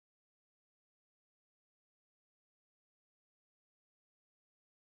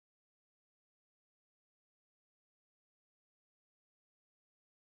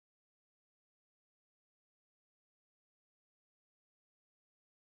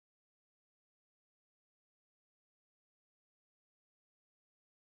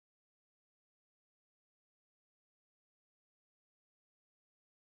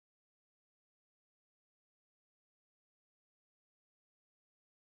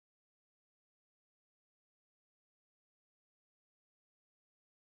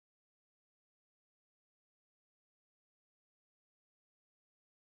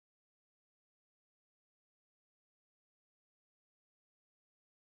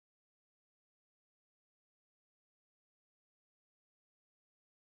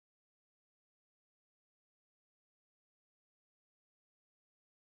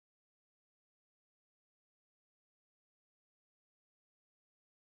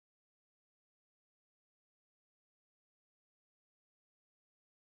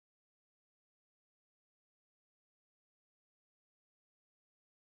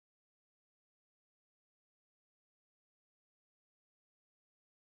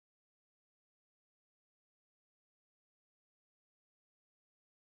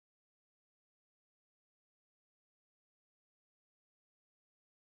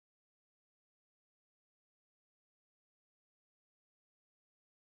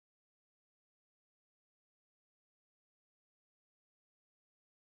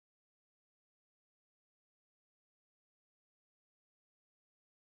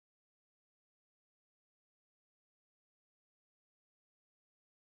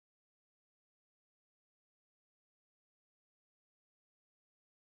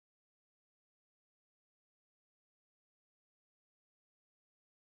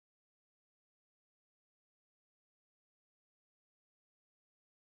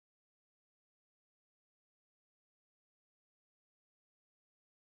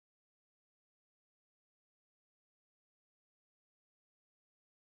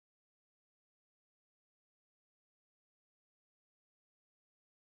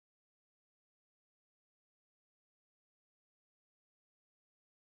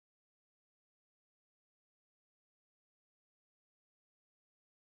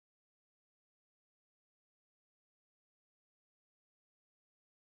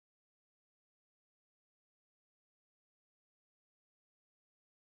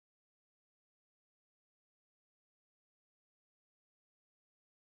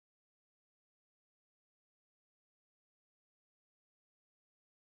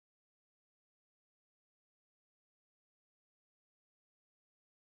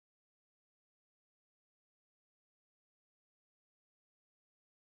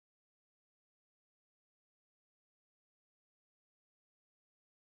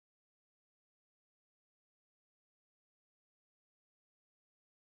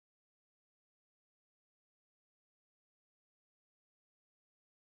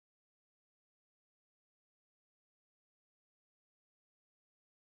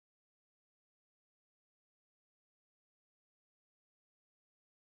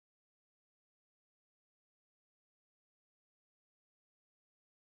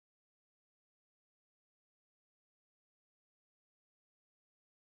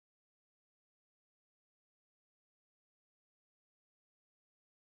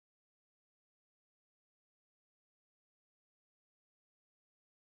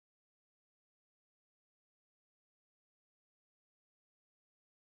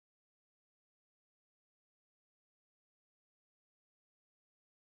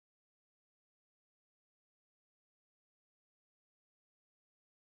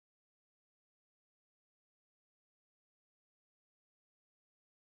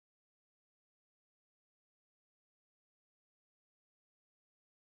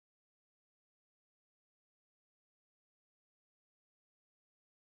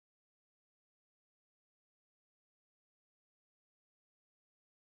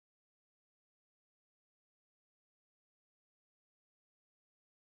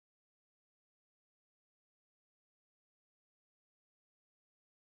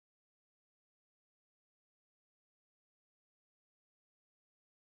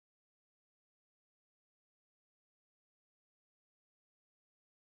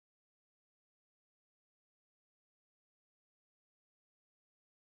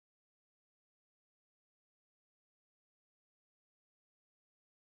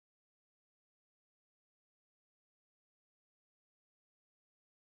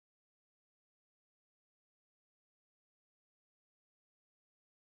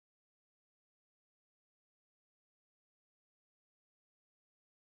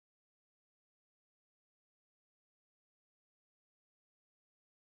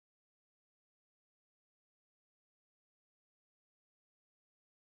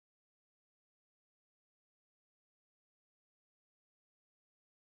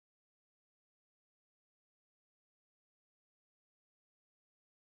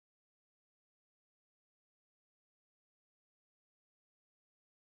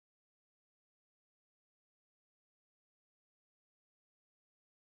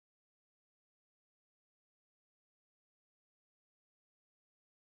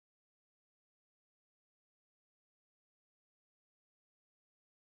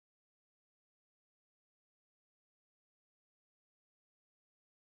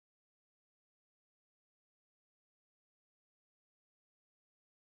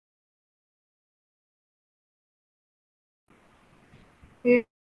 Hey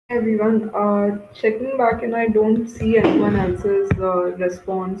everyone, checking back and I don't see anyone else's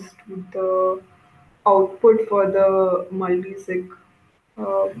response to the output for the multi-sig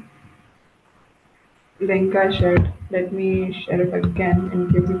uh, link I shared. Let me share it again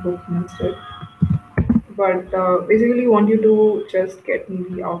in case you both missed it. But basically, want you to just get me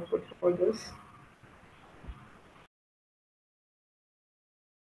the output for this.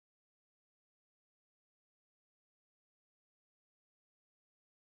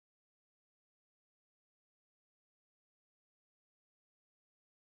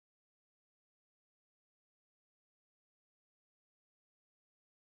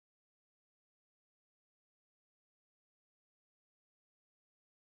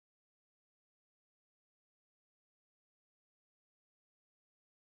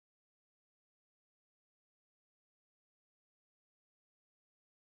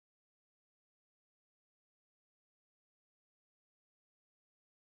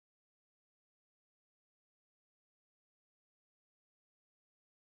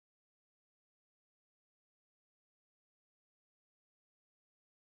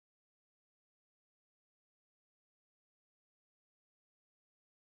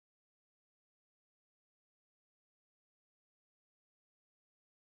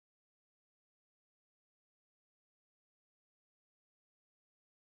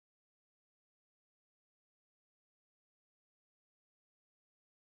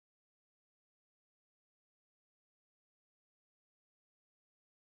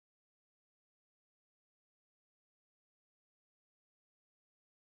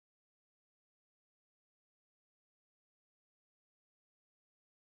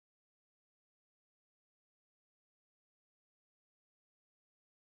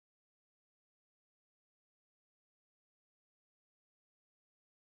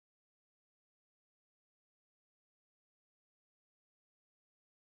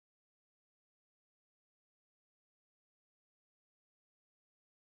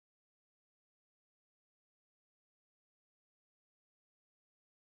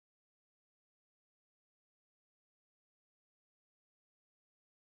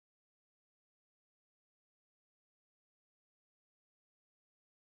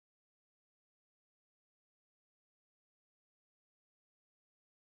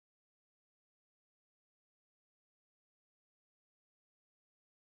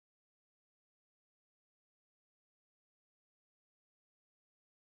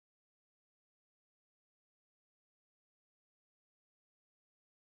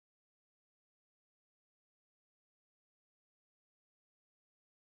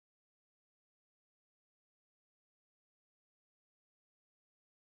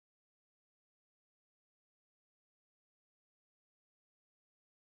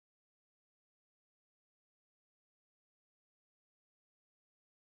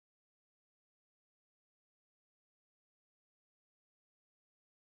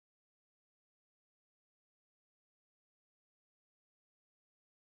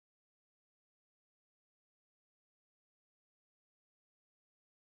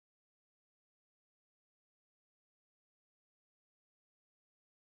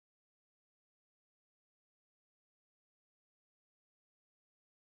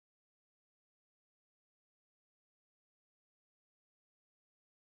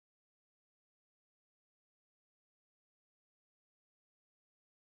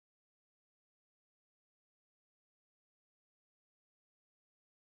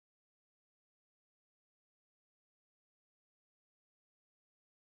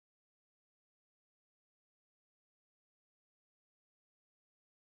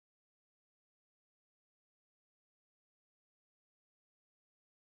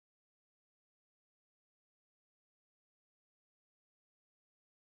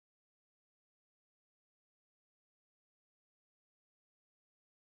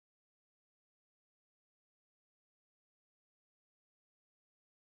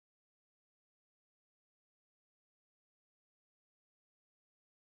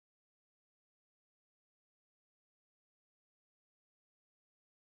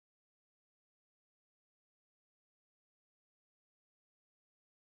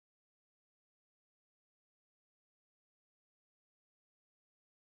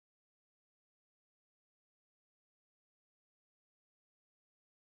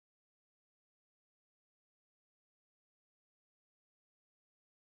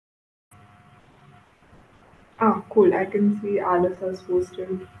 Ah, cool. I can see Alice has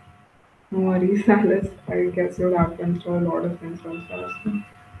posted. No worries, Alice. I guess you'll have to install a lot of installs first.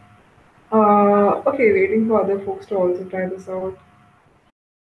 Okay, waiting for other folks to also try this out.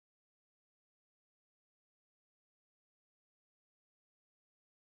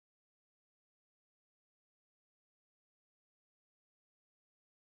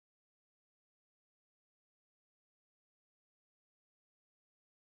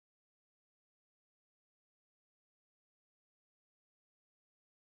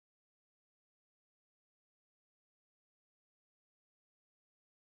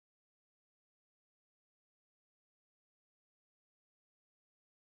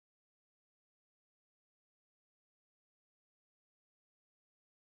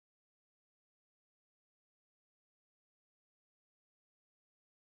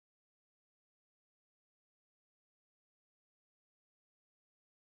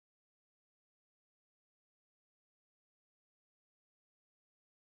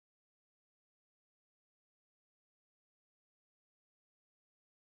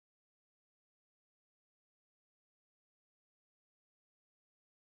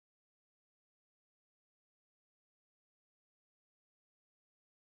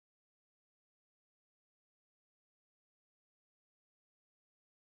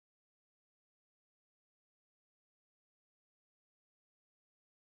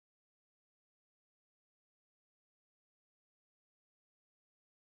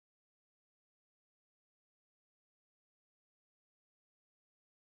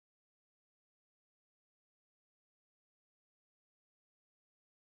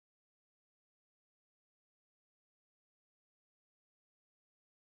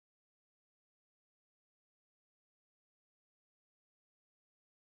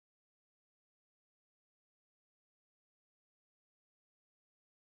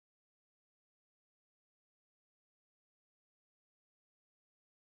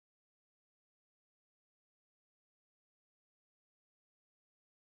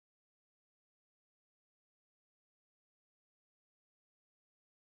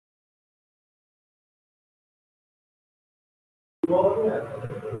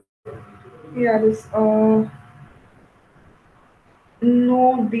 Yeah, this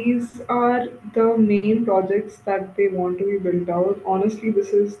no, these are the main projects that they want to be built out. Honestly, this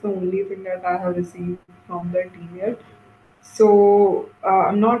is the only thing that I have received from their team yet. So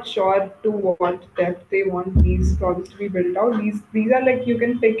I'm not sure to what depth they want these projects to be built out. These are like you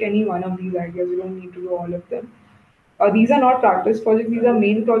can pick any one of these ideas. You don't need to do all of them. These are not practice projects. These are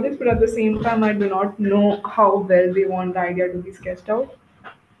main projects. But at the same time, I do not know how well they want the idea to be sketched out.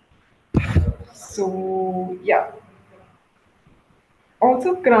 So yeah.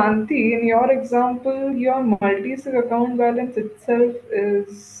 Also, Kranti, in your example, your multi-sig account balance itself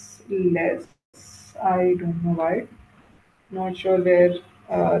is less. I don't know why. Not sure where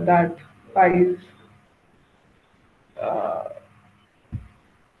that five. Uh,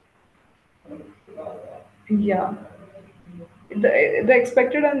 yeah, the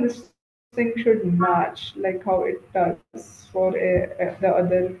expected on this thing should match like how it does for the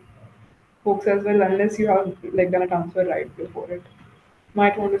other folks as well, unless you have like done a transfer right before it.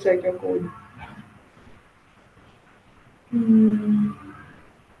 Might want to check your code. Hmm.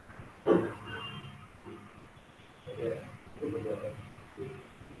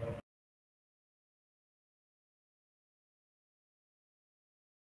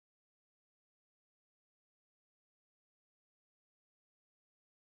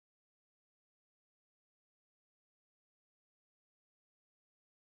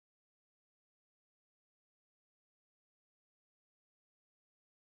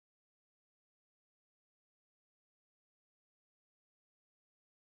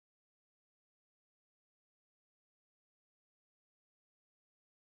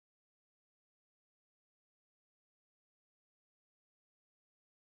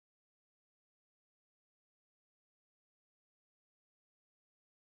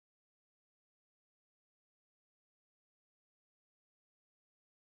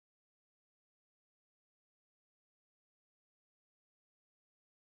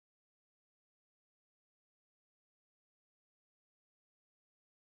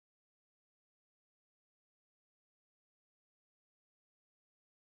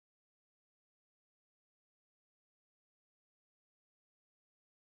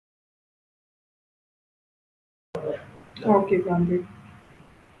 Okay, Gandhi.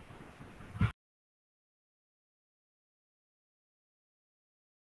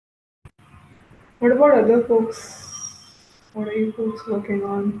 What about other folks? What are you folks working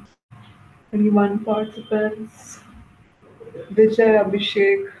on? Anyone participants? Vijay,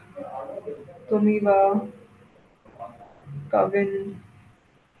 Abhishek, Tomiva, Kavin,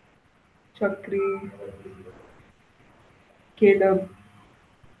 Chakri, Caleb.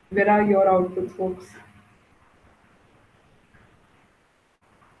 Where are your outputs, folks?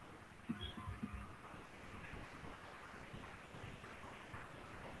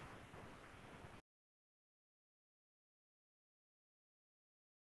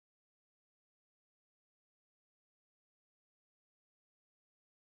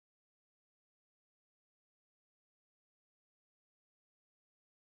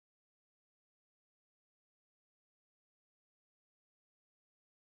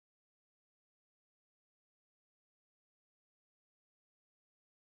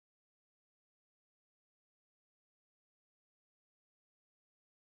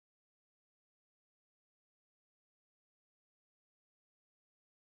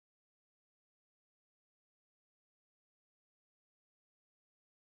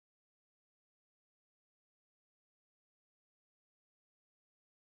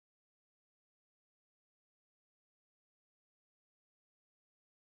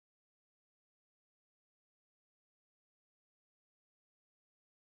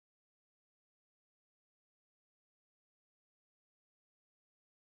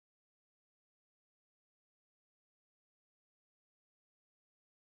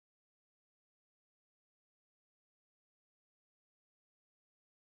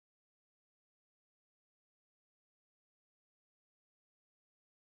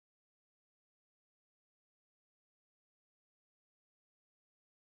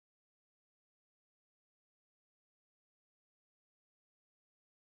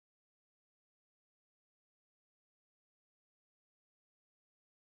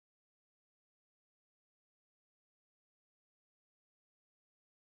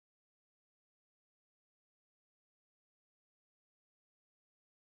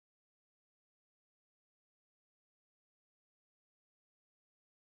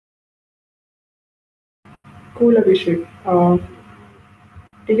 Cool, Abhishek.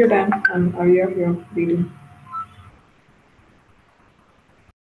 Take your time and we are here waiting.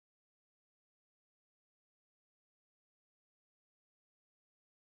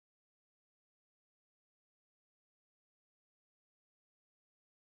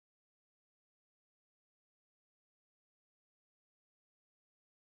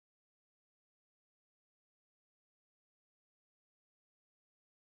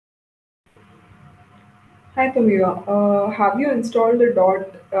 Hi Tamira, have you installed the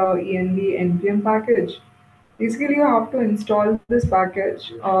 .env npm package? Basically, you have to install this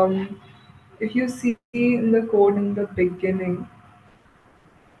package. If you see in the code in the beginning,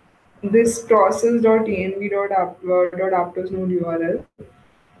 this process.env.aptos node URL,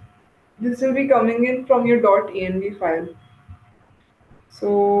 this will be coming in from your .env file.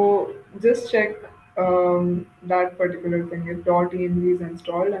 So just check that particular thing if .env is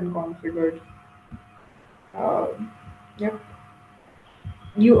installed and configured. Yep.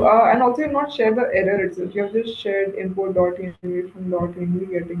 You and also you've not shared the error itself. You have just shared import.env from .env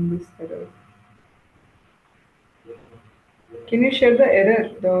getting this error. Can you share the error,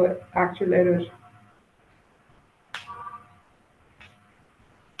 the actual error?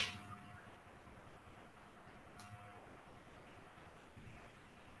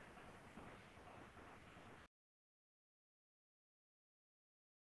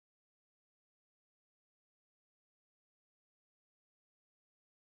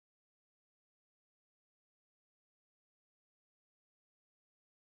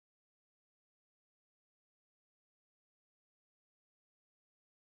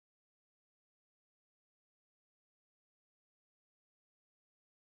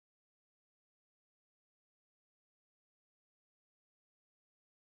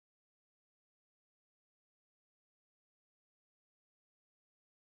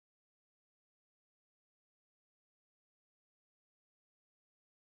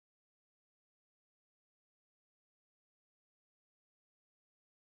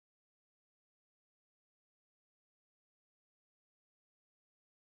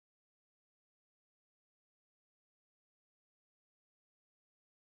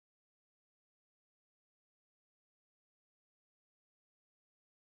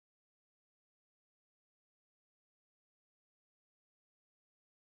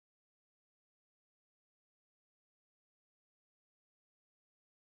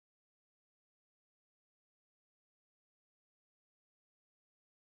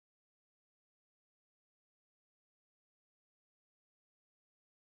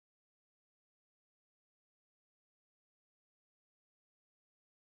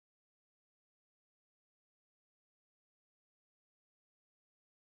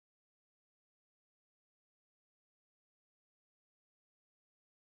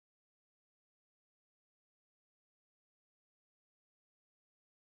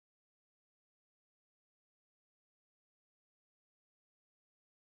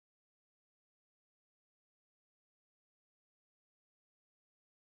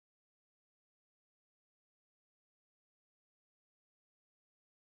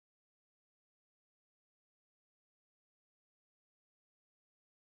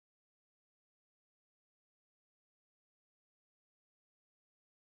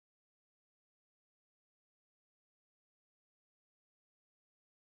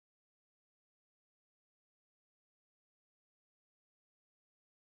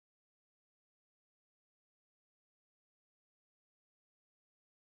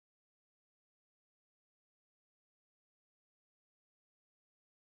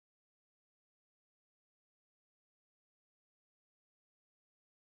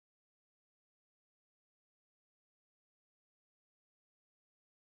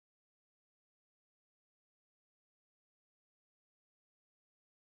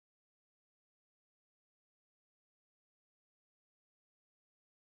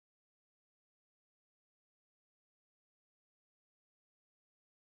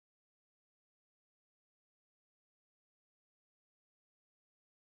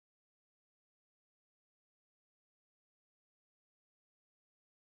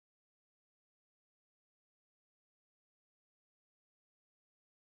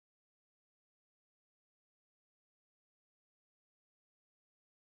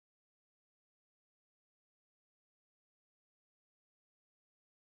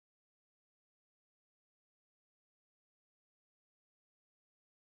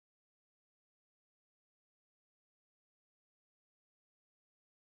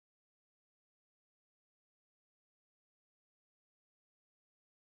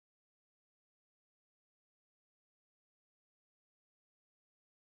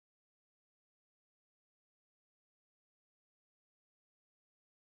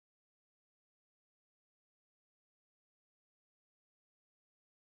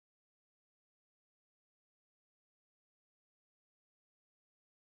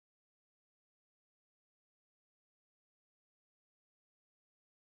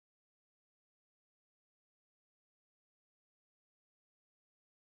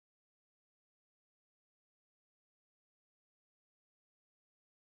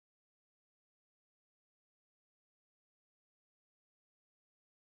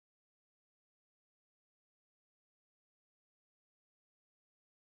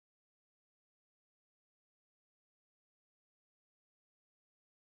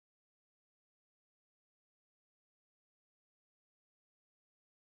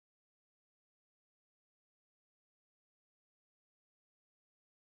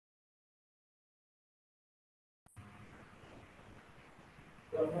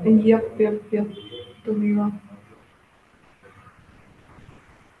 Yep. Tumira.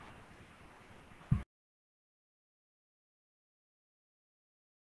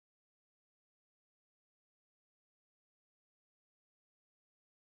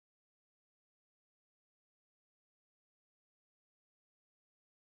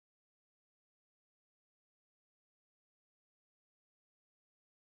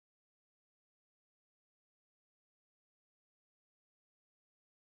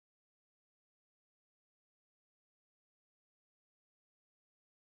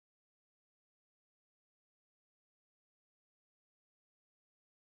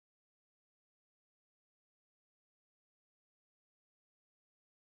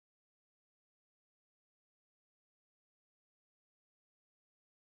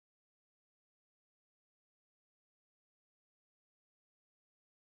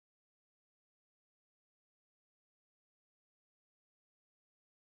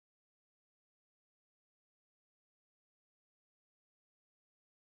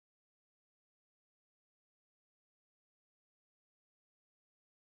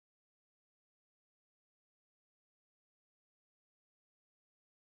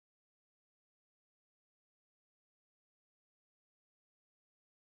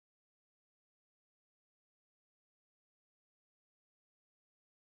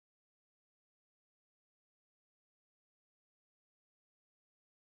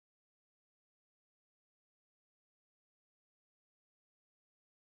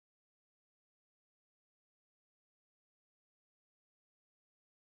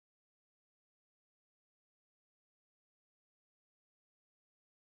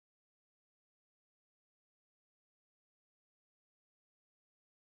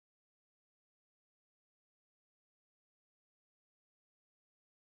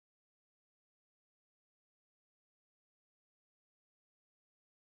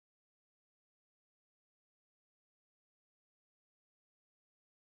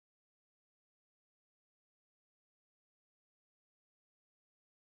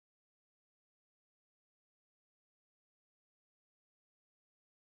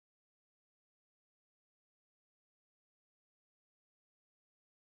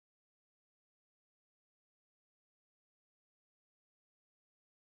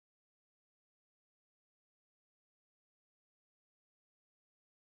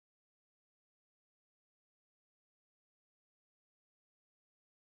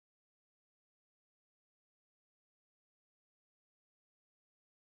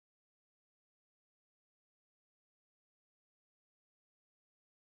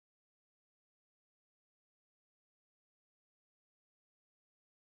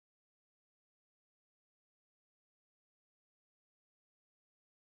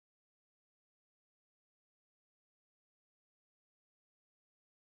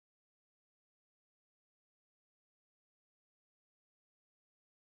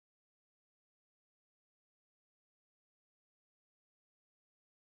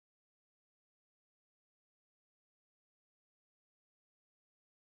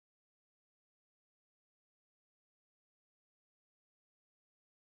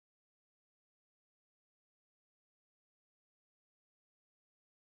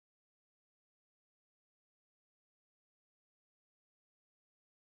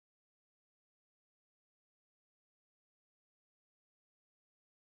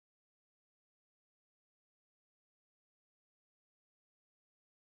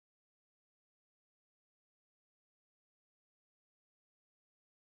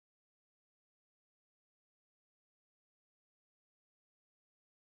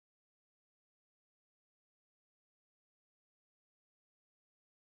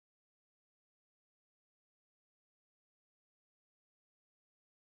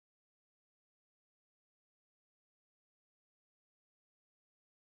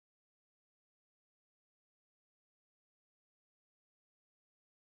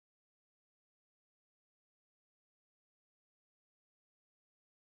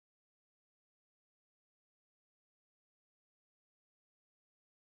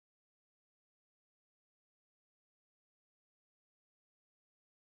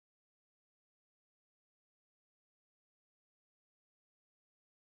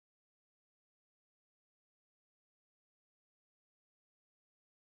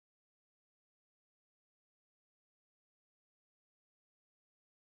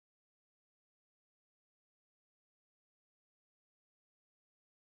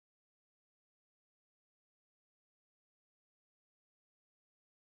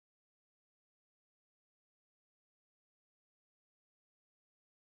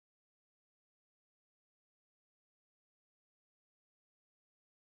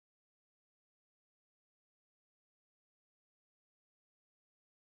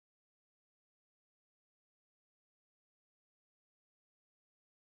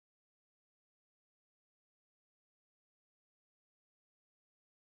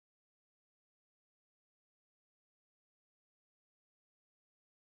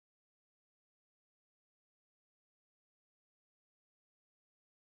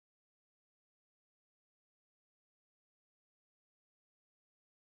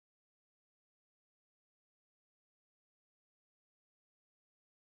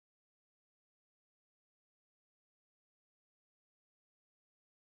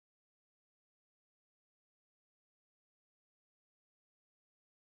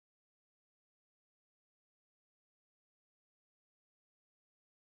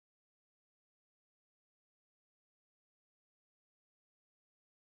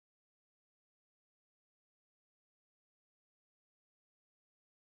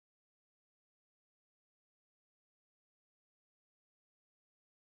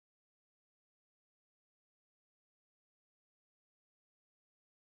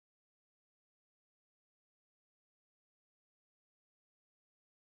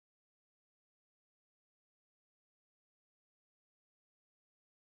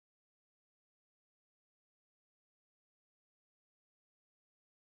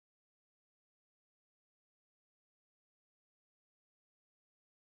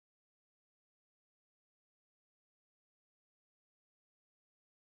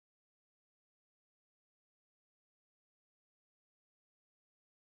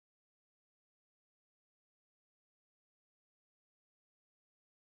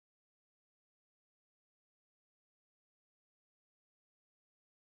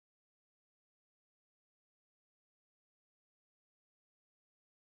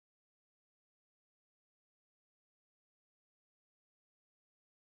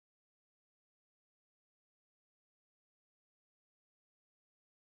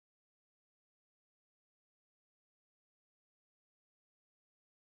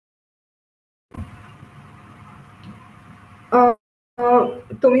 Uh,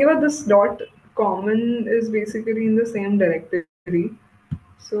 Tomiwa, this dot common is basically in the same directory.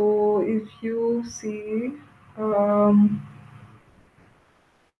 So if you see, um,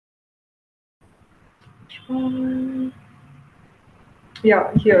 um,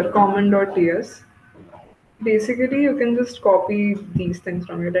 yeah, here common.ts. Basically, you can just copy these things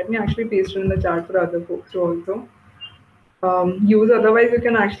from here. Let me actually paste it in the chat for other folks to also use. Otherwise, you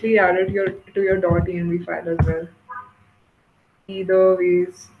can actually add it to your .env file as well. Either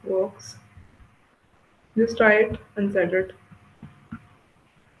ways works. Just try it and set it.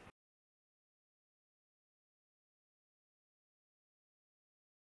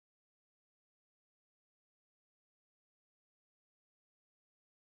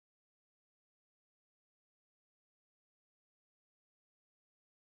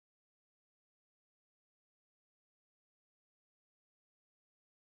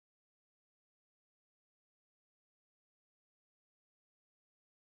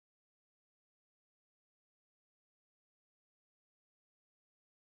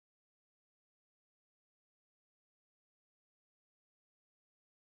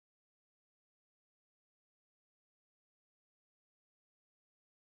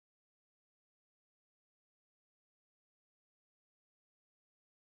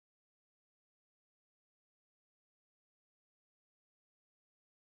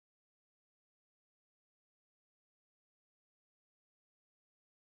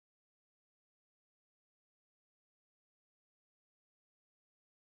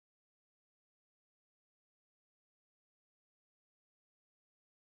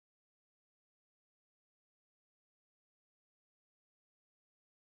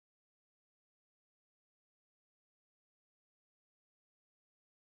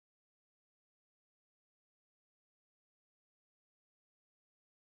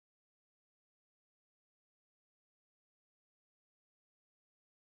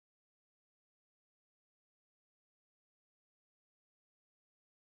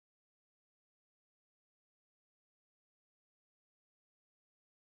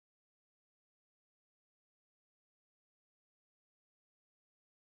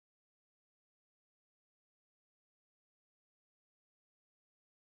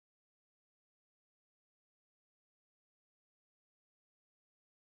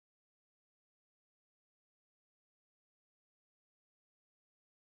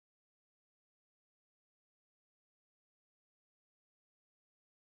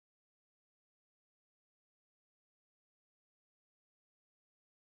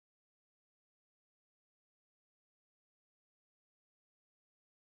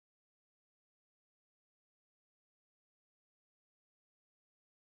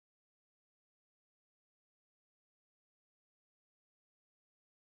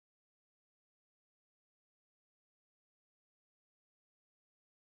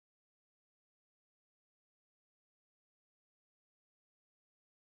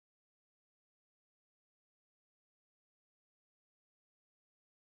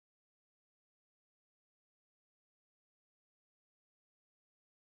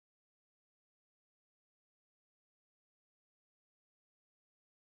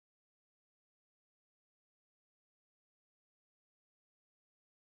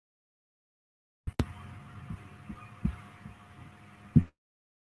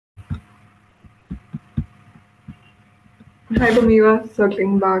 Hi, Tomiwa,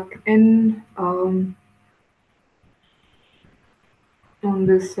 circling back in on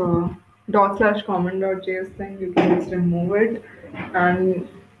this dot slash common.js thing. You can just remove it, and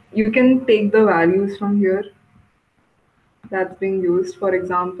you can take the values from here that's being used. For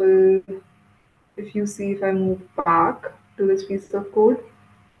example, if you see, if I move back to this piece of code,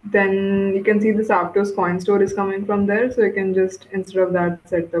 then you can see this Aptos coin store is coming from there. So you can just, instead of that,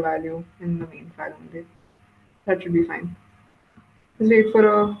 set the value in the main file only. That should be fine. Just wait for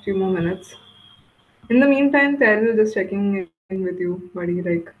a few more minutes. In the meantime, Terry, just checking in with you, buddy.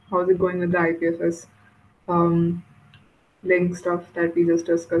 Like, how's it going with the IPFS um, link stuff that we just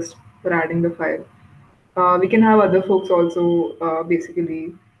discussed for adding the file? We can have other folks also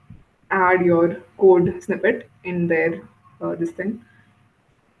basically add your code snippet in their this thing.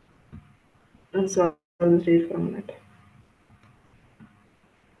 And so I'll just wait for a minute.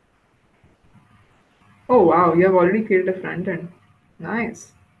 Oh wow, you have already created a front end.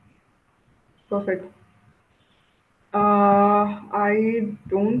 Nice, perfect. I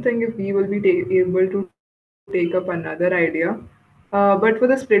don't think if we will be able to take up another idea. But for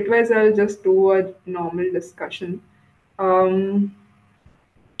the splitwise, I'll just do a normal discussion. Um,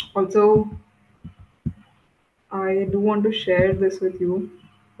 Also, I do want to share this with you.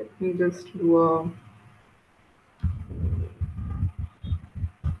 Let me just do a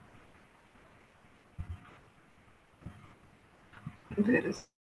Where is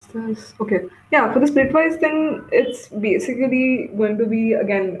this? Okay. Yeah, for the splitwise thing, it's basically going to be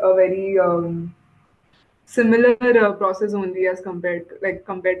again a very similar process only as compared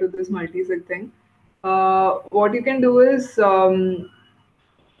to this multi-sig thing. What you can do is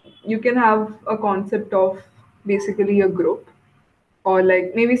you can have a concept of basically a group, or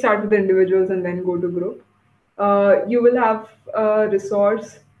like maybe start with individuals and then go to group. You will have a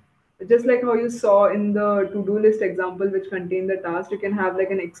resource, just like how you saw in the to-do list example, which contain the task. You can have like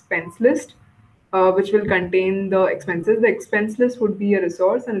an expense list, which will contain the expenses. The expense list would be a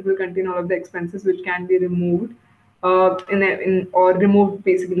resource, and it will contain all of the expenses which can be removed, in or removed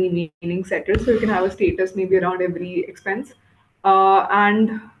basically meaning settled. So you can have a status maybe around every expense,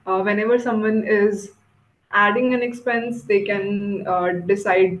 and whenever someone is adding an expense, they can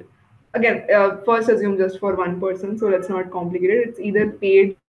decide. Again, first assume just for one person, so let's not complicate it. It's either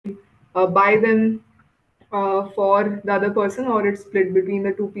paid by them for the other person, or it's split between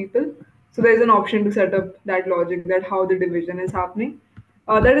the two people. So there's an option to set up that logic, that how the division is happening.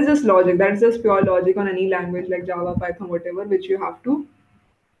 That is just logic. That is just pure logic on any language like Java, Python, whatever, which you have to.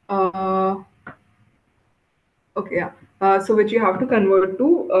 Uh, Okay, yeah. So which you have to convert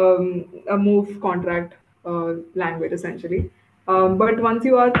to a move contract language essentially. But once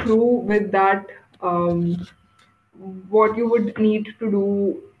you are through with that, um, what you would need to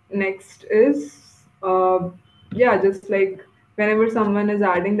do next is, yeah, just like whenever someone is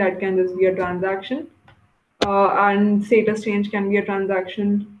adding, that can just be a transaction, and status change can be a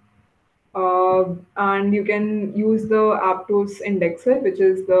transaction, and you can use the Aptos indexer, which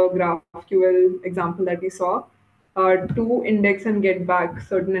is the GraphQL example that we saw, to index and get back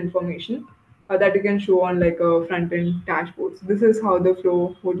certain information that you can show on like a front end dashboard. So this is how the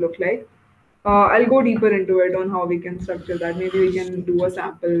flow would look like. I'll go deeper into it on how we can structure that. Maybe we can do a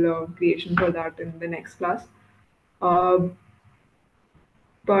sample creation for that in the next class. Uh,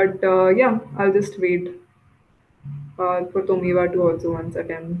 but yeah, I'll just wait for Tomiwa to also once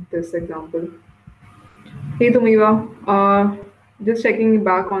attempt this example. Hey Tumiva, just checking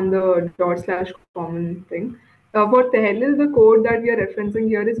back on the dot slash common thing. For Tehlil, the code that we are referencing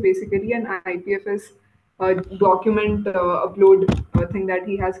here is basically an IPFS document upload thing that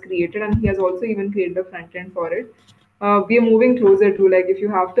he has created, and he has also even created a front end for it. We are moving closer to like if you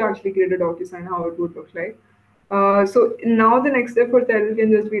have to actually create a DocuSign, how it would look like. So now the next step for Tehlil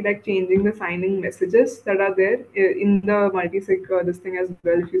can just be like changing the signing messages that are there in the multi-sig this thing as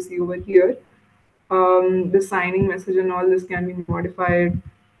well. If you see over here, the signing message and all this can be modified.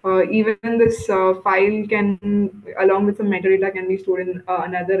 Even this file can, along with some metadata, can be stored in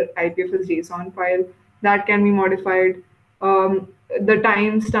another IPFS JSON file that can be modified. The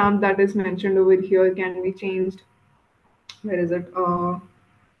timestamp that is mentioned over here can be changed. Where is it?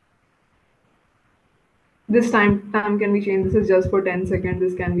 This time can be changed. This is just for 10 seconds.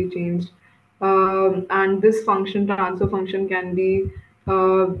 This can be changed. And this function, transfer function, can be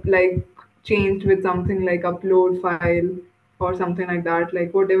like changed with something like upload file or something like that,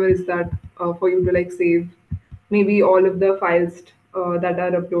 like whatever is that, for you to like save maybe all of the files that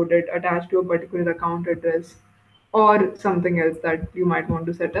are uploaded attached to a particular account address, or something else that you might want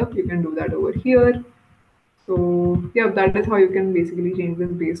to set up. You can do that over here. So yeah, that is how you can basically change this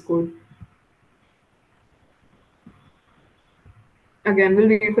base code. Again, we'll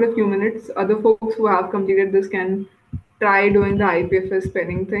wait for a few minutes. Other folks who have completed this can try doing the IPFS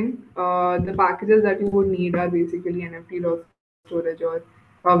spelling thing. The packages that you would need are basically NFT.storage or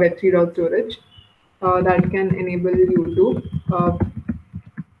Web3.storage that can enable you to,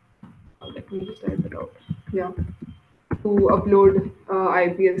 let me just type it out. Yeah, to upload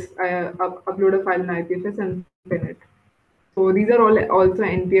upload a file in IPFS and pin it. So these are all also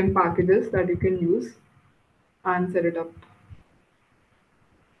npm packages that you can use and set it up.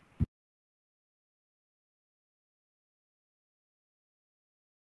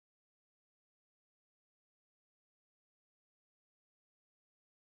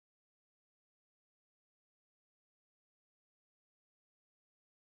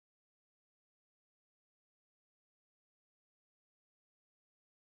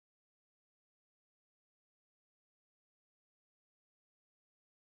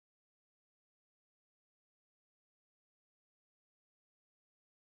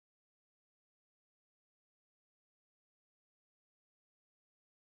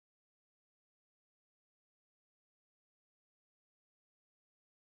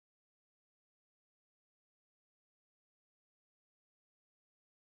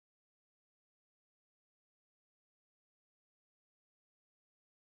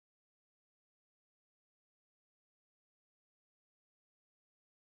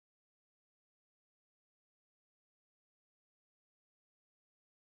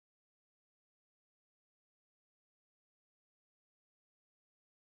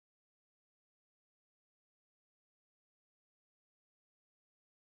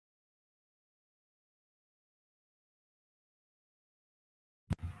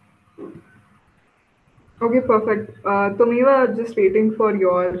 Okay, perfect. Tomiwa, just waiting for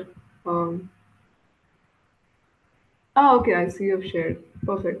your. Um, okay, I see you've shared.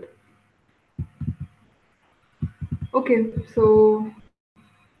 Perfect. Okay, so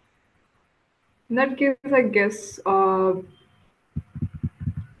in that case, I guess, do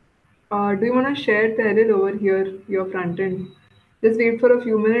you want to share Tehril over here, your front end? Just wait for a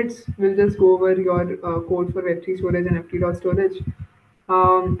few minutes. We'll just go over your code for Web3 storage and FT.storage.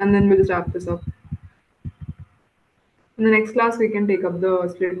 And then we'll just wrap this up. In the next class, we can take up the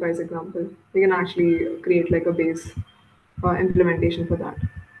splitwise example. We can actually create like a base implementation for that.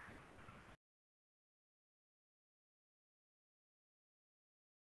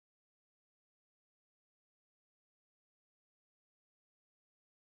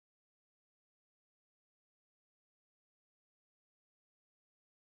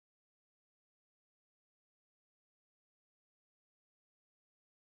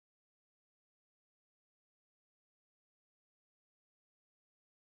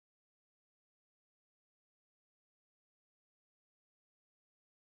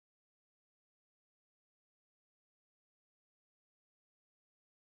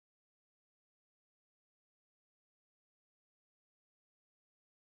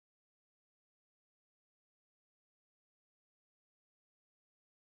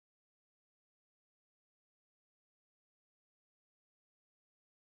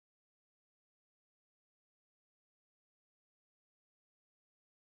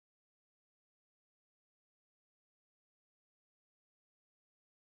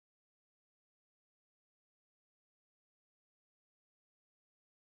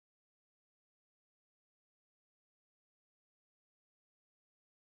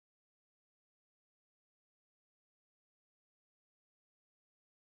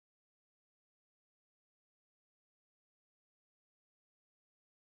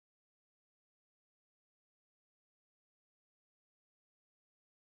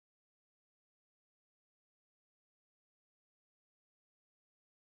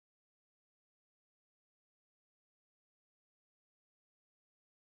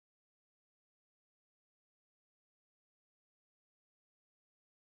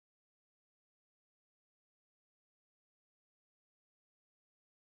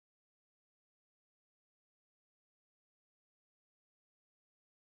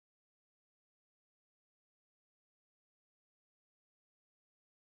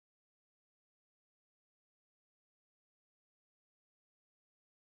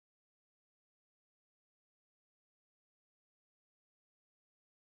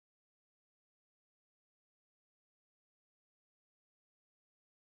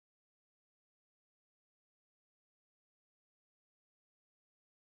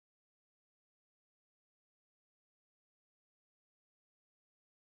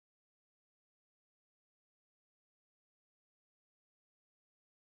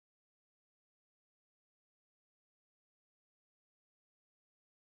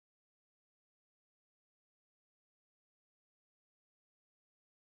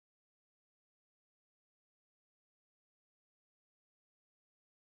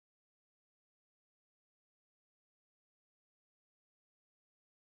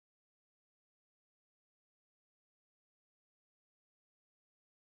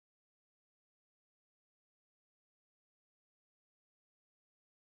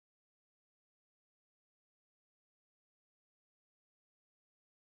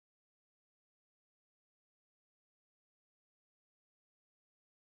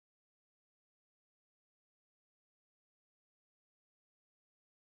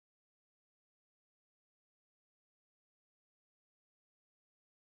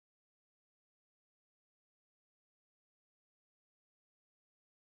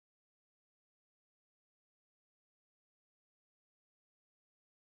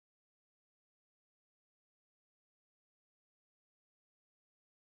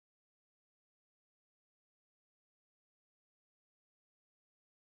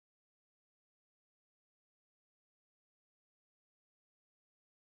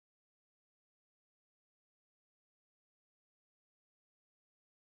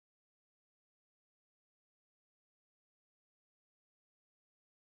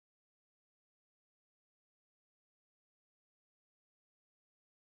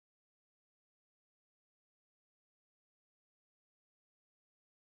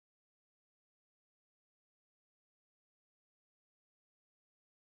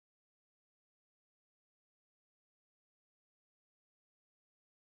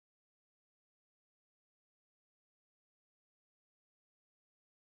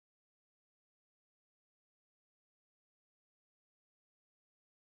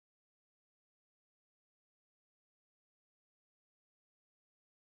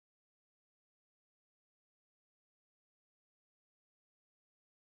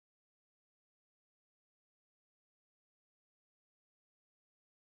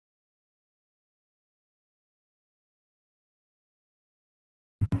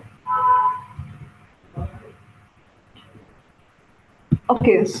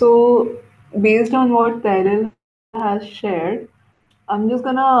 Okay, so based on what Tyrell has shared, I'm just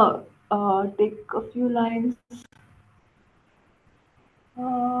gonna take a few lines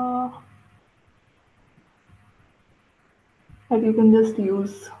uh, that you can just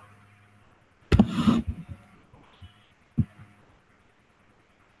use.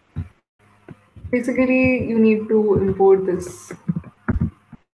 Basically, you need to import this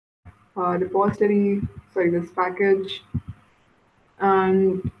repository, sorry, this package,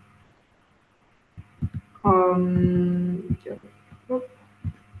 and yeah,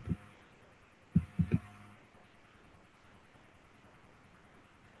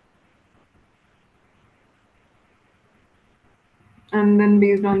 and then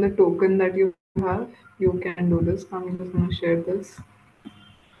based on the token that you have, you can do this. I'm just gonna share this.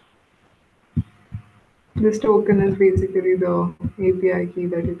 This token is basically the API key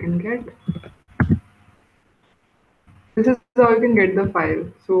that you can get. This is how you can get the file.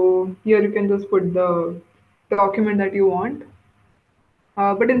 So here you can just put the document that you want.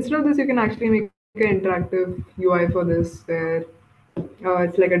 But instead of this, you can actually make an interactive UI for this where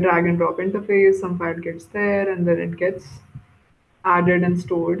it's like a drag and drop interface. Some file gets there and then it gets added and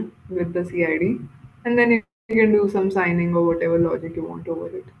stored with the CID. And then you can do some signing or whatever logic you want over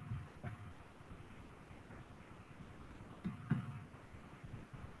it.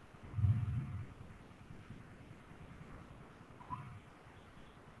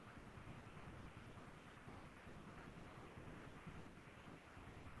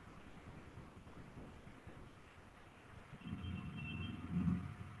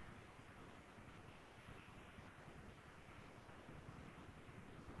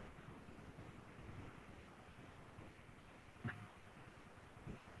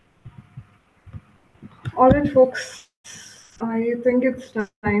 All right, folks. I think it's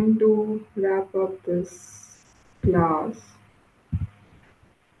time to wrap up this class.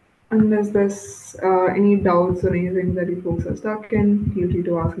 Unless there's any doubts or anything that you folks are stuck in, feel free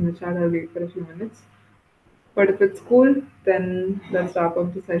to ask in the chat. I'll wait for a few minutes. But if it's cool, then let's wrap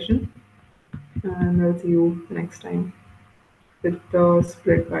up the session and I'll see you next time with the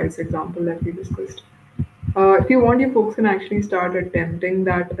split price example that we discussed. If you want, you folks can actually start attempting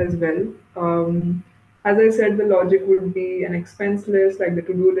that as well. As I said, the logic would be an expense list, like the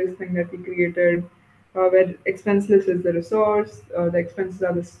to-do list thing that we created, where expense list is the resource, the expenses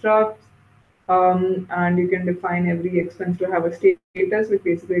are the structs, and you can define every expense to have a status, which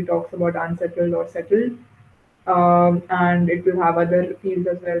basically talks about unsettled or settled. And it will have other fields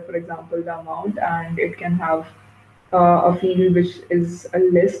as well, for example, the amount, and it can have a field which is a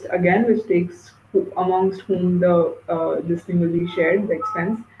list again, which takes amongst whom the this thing will be shared, the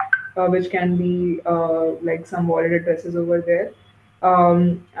expense, which can be like some wallet addresses over there.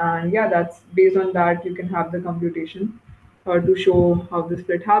 And yeah, that's based on that you can have the computation to show how the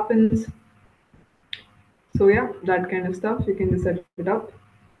split happens. So yeah, that kind of stuff you can just set it up.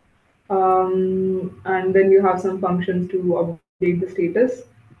 And then you have some functions to update the status.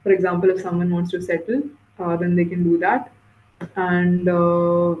 For example, if someone wants to settle, then they can do that, and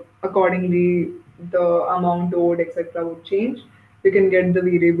accordingly, the amount owed, etc., would change. You can get the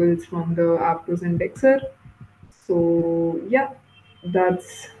variables from the Aptos indexer. So yeah,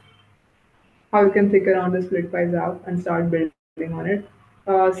 that's how you can think around the split price app and start building on it.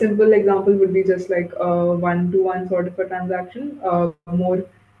 Simple example would be just like a one-to-one sort of a transaction. More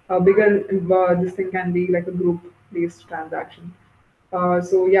bigger, this thing can be like a group-based transaction.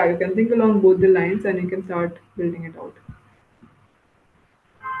 So yeah, you can think along both the lines and you can start building it out.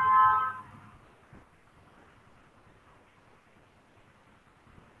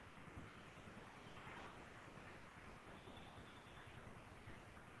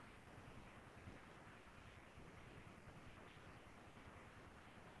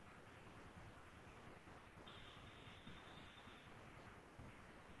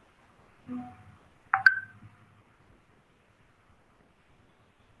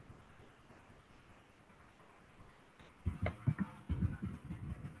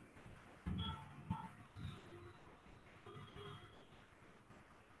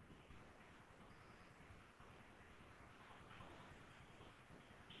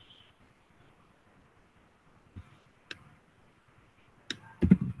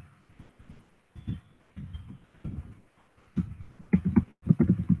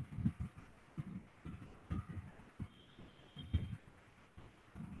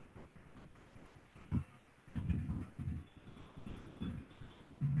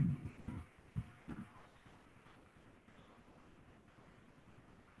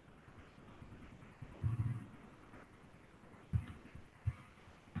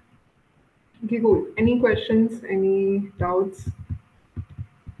 Okay, cool. Any questions? Any doubts?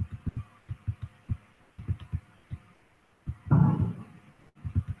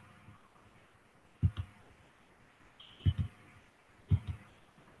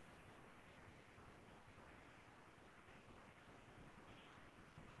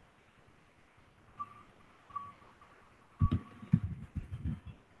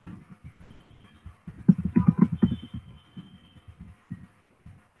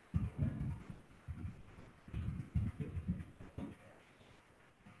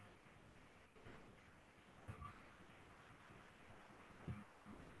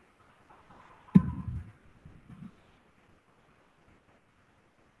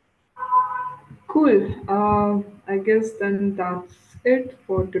 Cool. I guess then that's it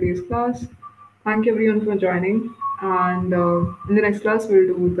for today's class. Thank you everyone for joining. And in the next class, we'll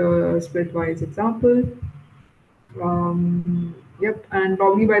do the split-wise example. Yep, and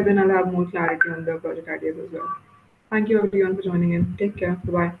probably by then I'll have more clarity on the project ideas as well. Thank you everyone for joining in. Take care.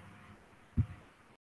 Bye bye.